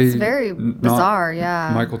Michael Che. Sounds very bizarre,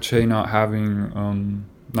 Michael Che not having,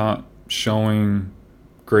 not showing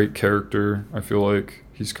great character. I feel like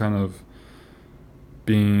he's kind of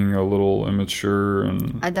being a little immature,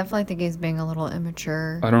 and I definitely think he's being a little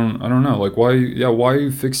immature. I don't know, like why are you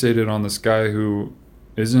fixated on this guy who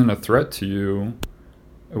isn't a threat to you?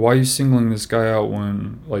 Why are you singling this guy out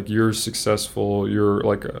when like you're successful, you're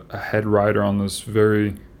like a head writer on this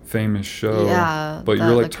very famous show, but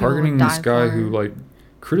you're like targeting this guy who like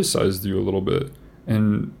criticized you a little bit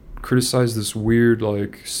and criticized this weird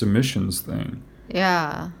like submissions thing.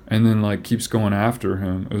 Yeah. And then like keeps going after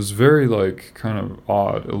him. It was very like kind of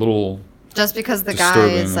odd, a little just because the guy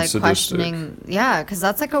is like questioning, because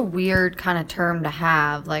that's like a weird kind of term to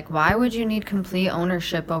have. Like, why would you need complete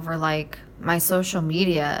ownership over like my social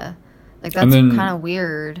media? Like, that's kind of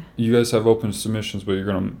weird. You guys have open submissions, but you're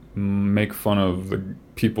gonna make fun of the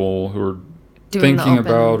people who are thinking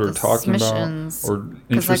about or talking about or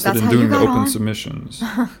interested in doing the open submissions.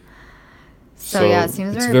 So yeah, it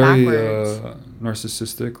seems very backwards.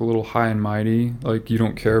 Narcissistic, a little high and mighty. Like, you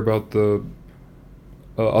don't care about the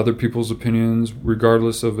other people's opinions,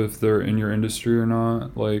 regardless of if they're in your industry or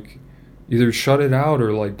not. Like, either shut it out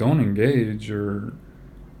or like don't engage or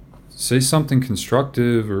say something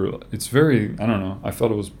constructive. Or it's very, I don't know. I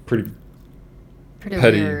felt it was pretty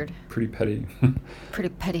petty. Weird. Pretty petty. Pretty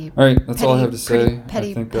petty. All right, that's all I have to say.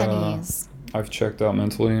 Petty I think pennies. I've checked out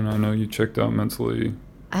mentally, and I know you checked out mentally.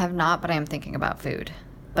 I have not, but I am thinking about food.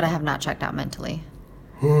 But I have not checked out mentally.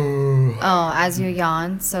 Oh, as you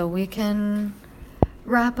yawn, so we can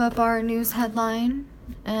wrap up our news headline.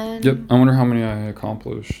 And yep, I wonder how many I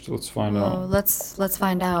accomplished. Let's find out. Let's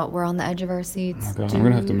find out. We're on the edge of our seats. Oh, God, I'm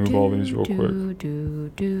gonna have to move all these real quick.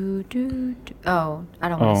 Oh, I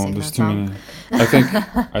don't want to sing there's that too song.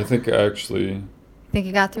 many. I think actually. Think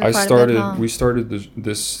you got through quite a bit, huh? We started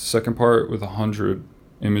this second part with 100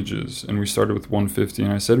 images, and we started with 150,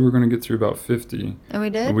 and I said we were going to get through about 50. And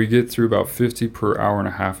we did? And we get through about 50 per hour and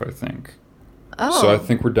a half, I think. Oh. So I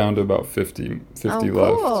think we're down to about 50 left.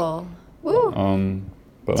 Cool. Woo.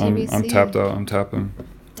 But I'm tapped out. I'm tapping.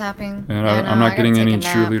 And I'm not getting any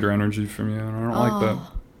cheerleader energy from you, and I don't like that.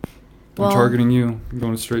 I'm targeting you. I'm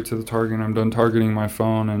going straight to the target. I'm done targeting my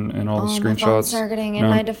phone and all the screenshots. My phone's targeting. In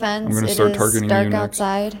my defense, I'm going to start targeting you next. It is dark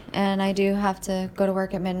outside, and I do have to go to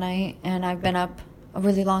work at midnight, and I've been up a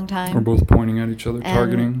really long time. We're both pointing at each other,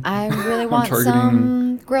 targeting. I really want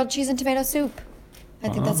some grilled cheese and tomato soup. I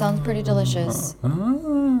think that sounds pretty delicious.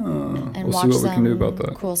 And we'll see what we can do about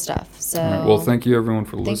that. Cool stuff. So, right, well, thank you everyone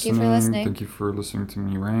for listening. Thank you for listening. Thank you for listening to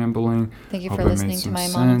me rambling. Thank you for listening to my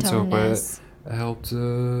monotoneness. Hope I helped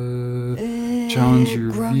challenge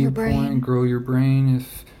your viewpoint, grow your brain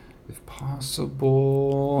if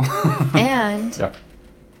possible. And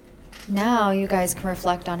now you guys can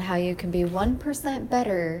reflect on how you can be 1%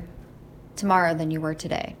 better tomorrow than you were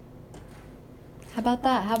today. How about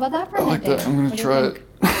that? How about that for I like that. I'm going to try it.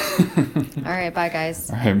 All right, bye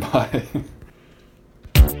guys. All right, bye.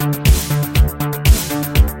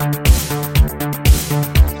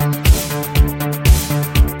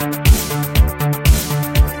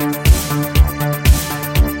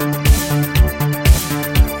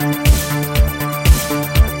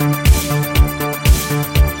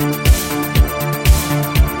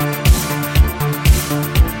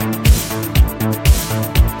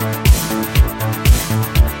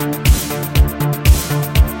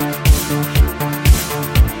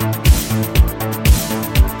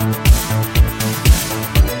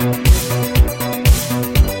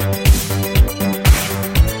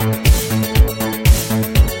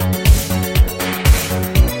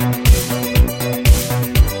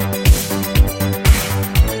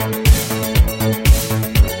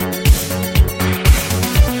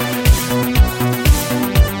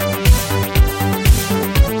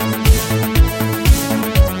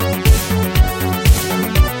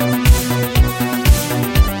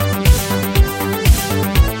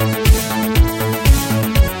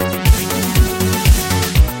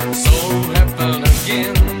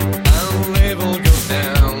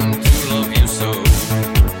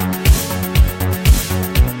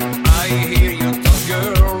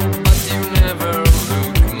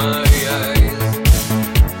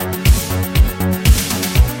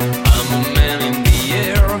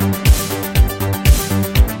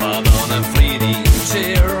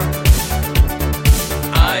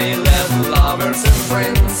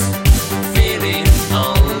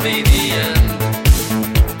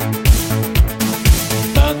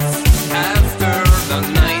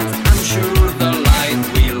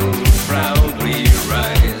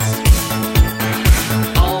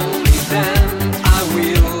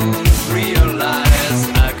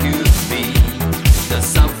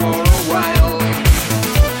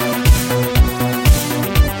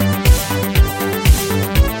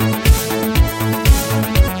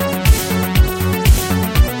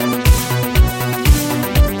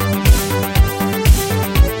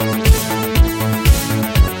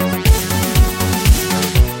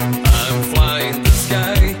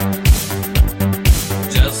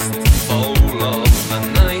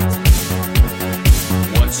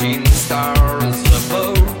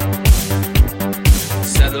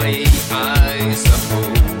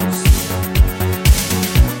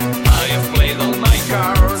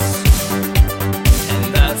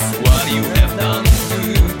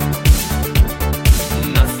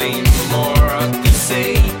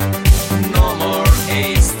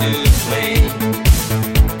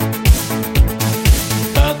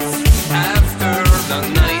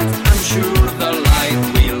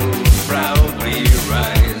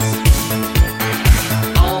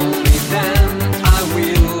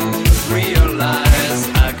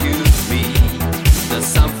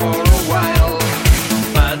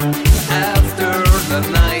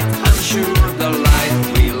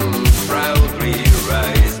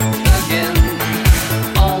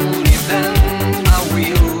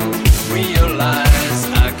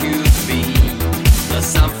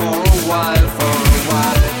 for a while.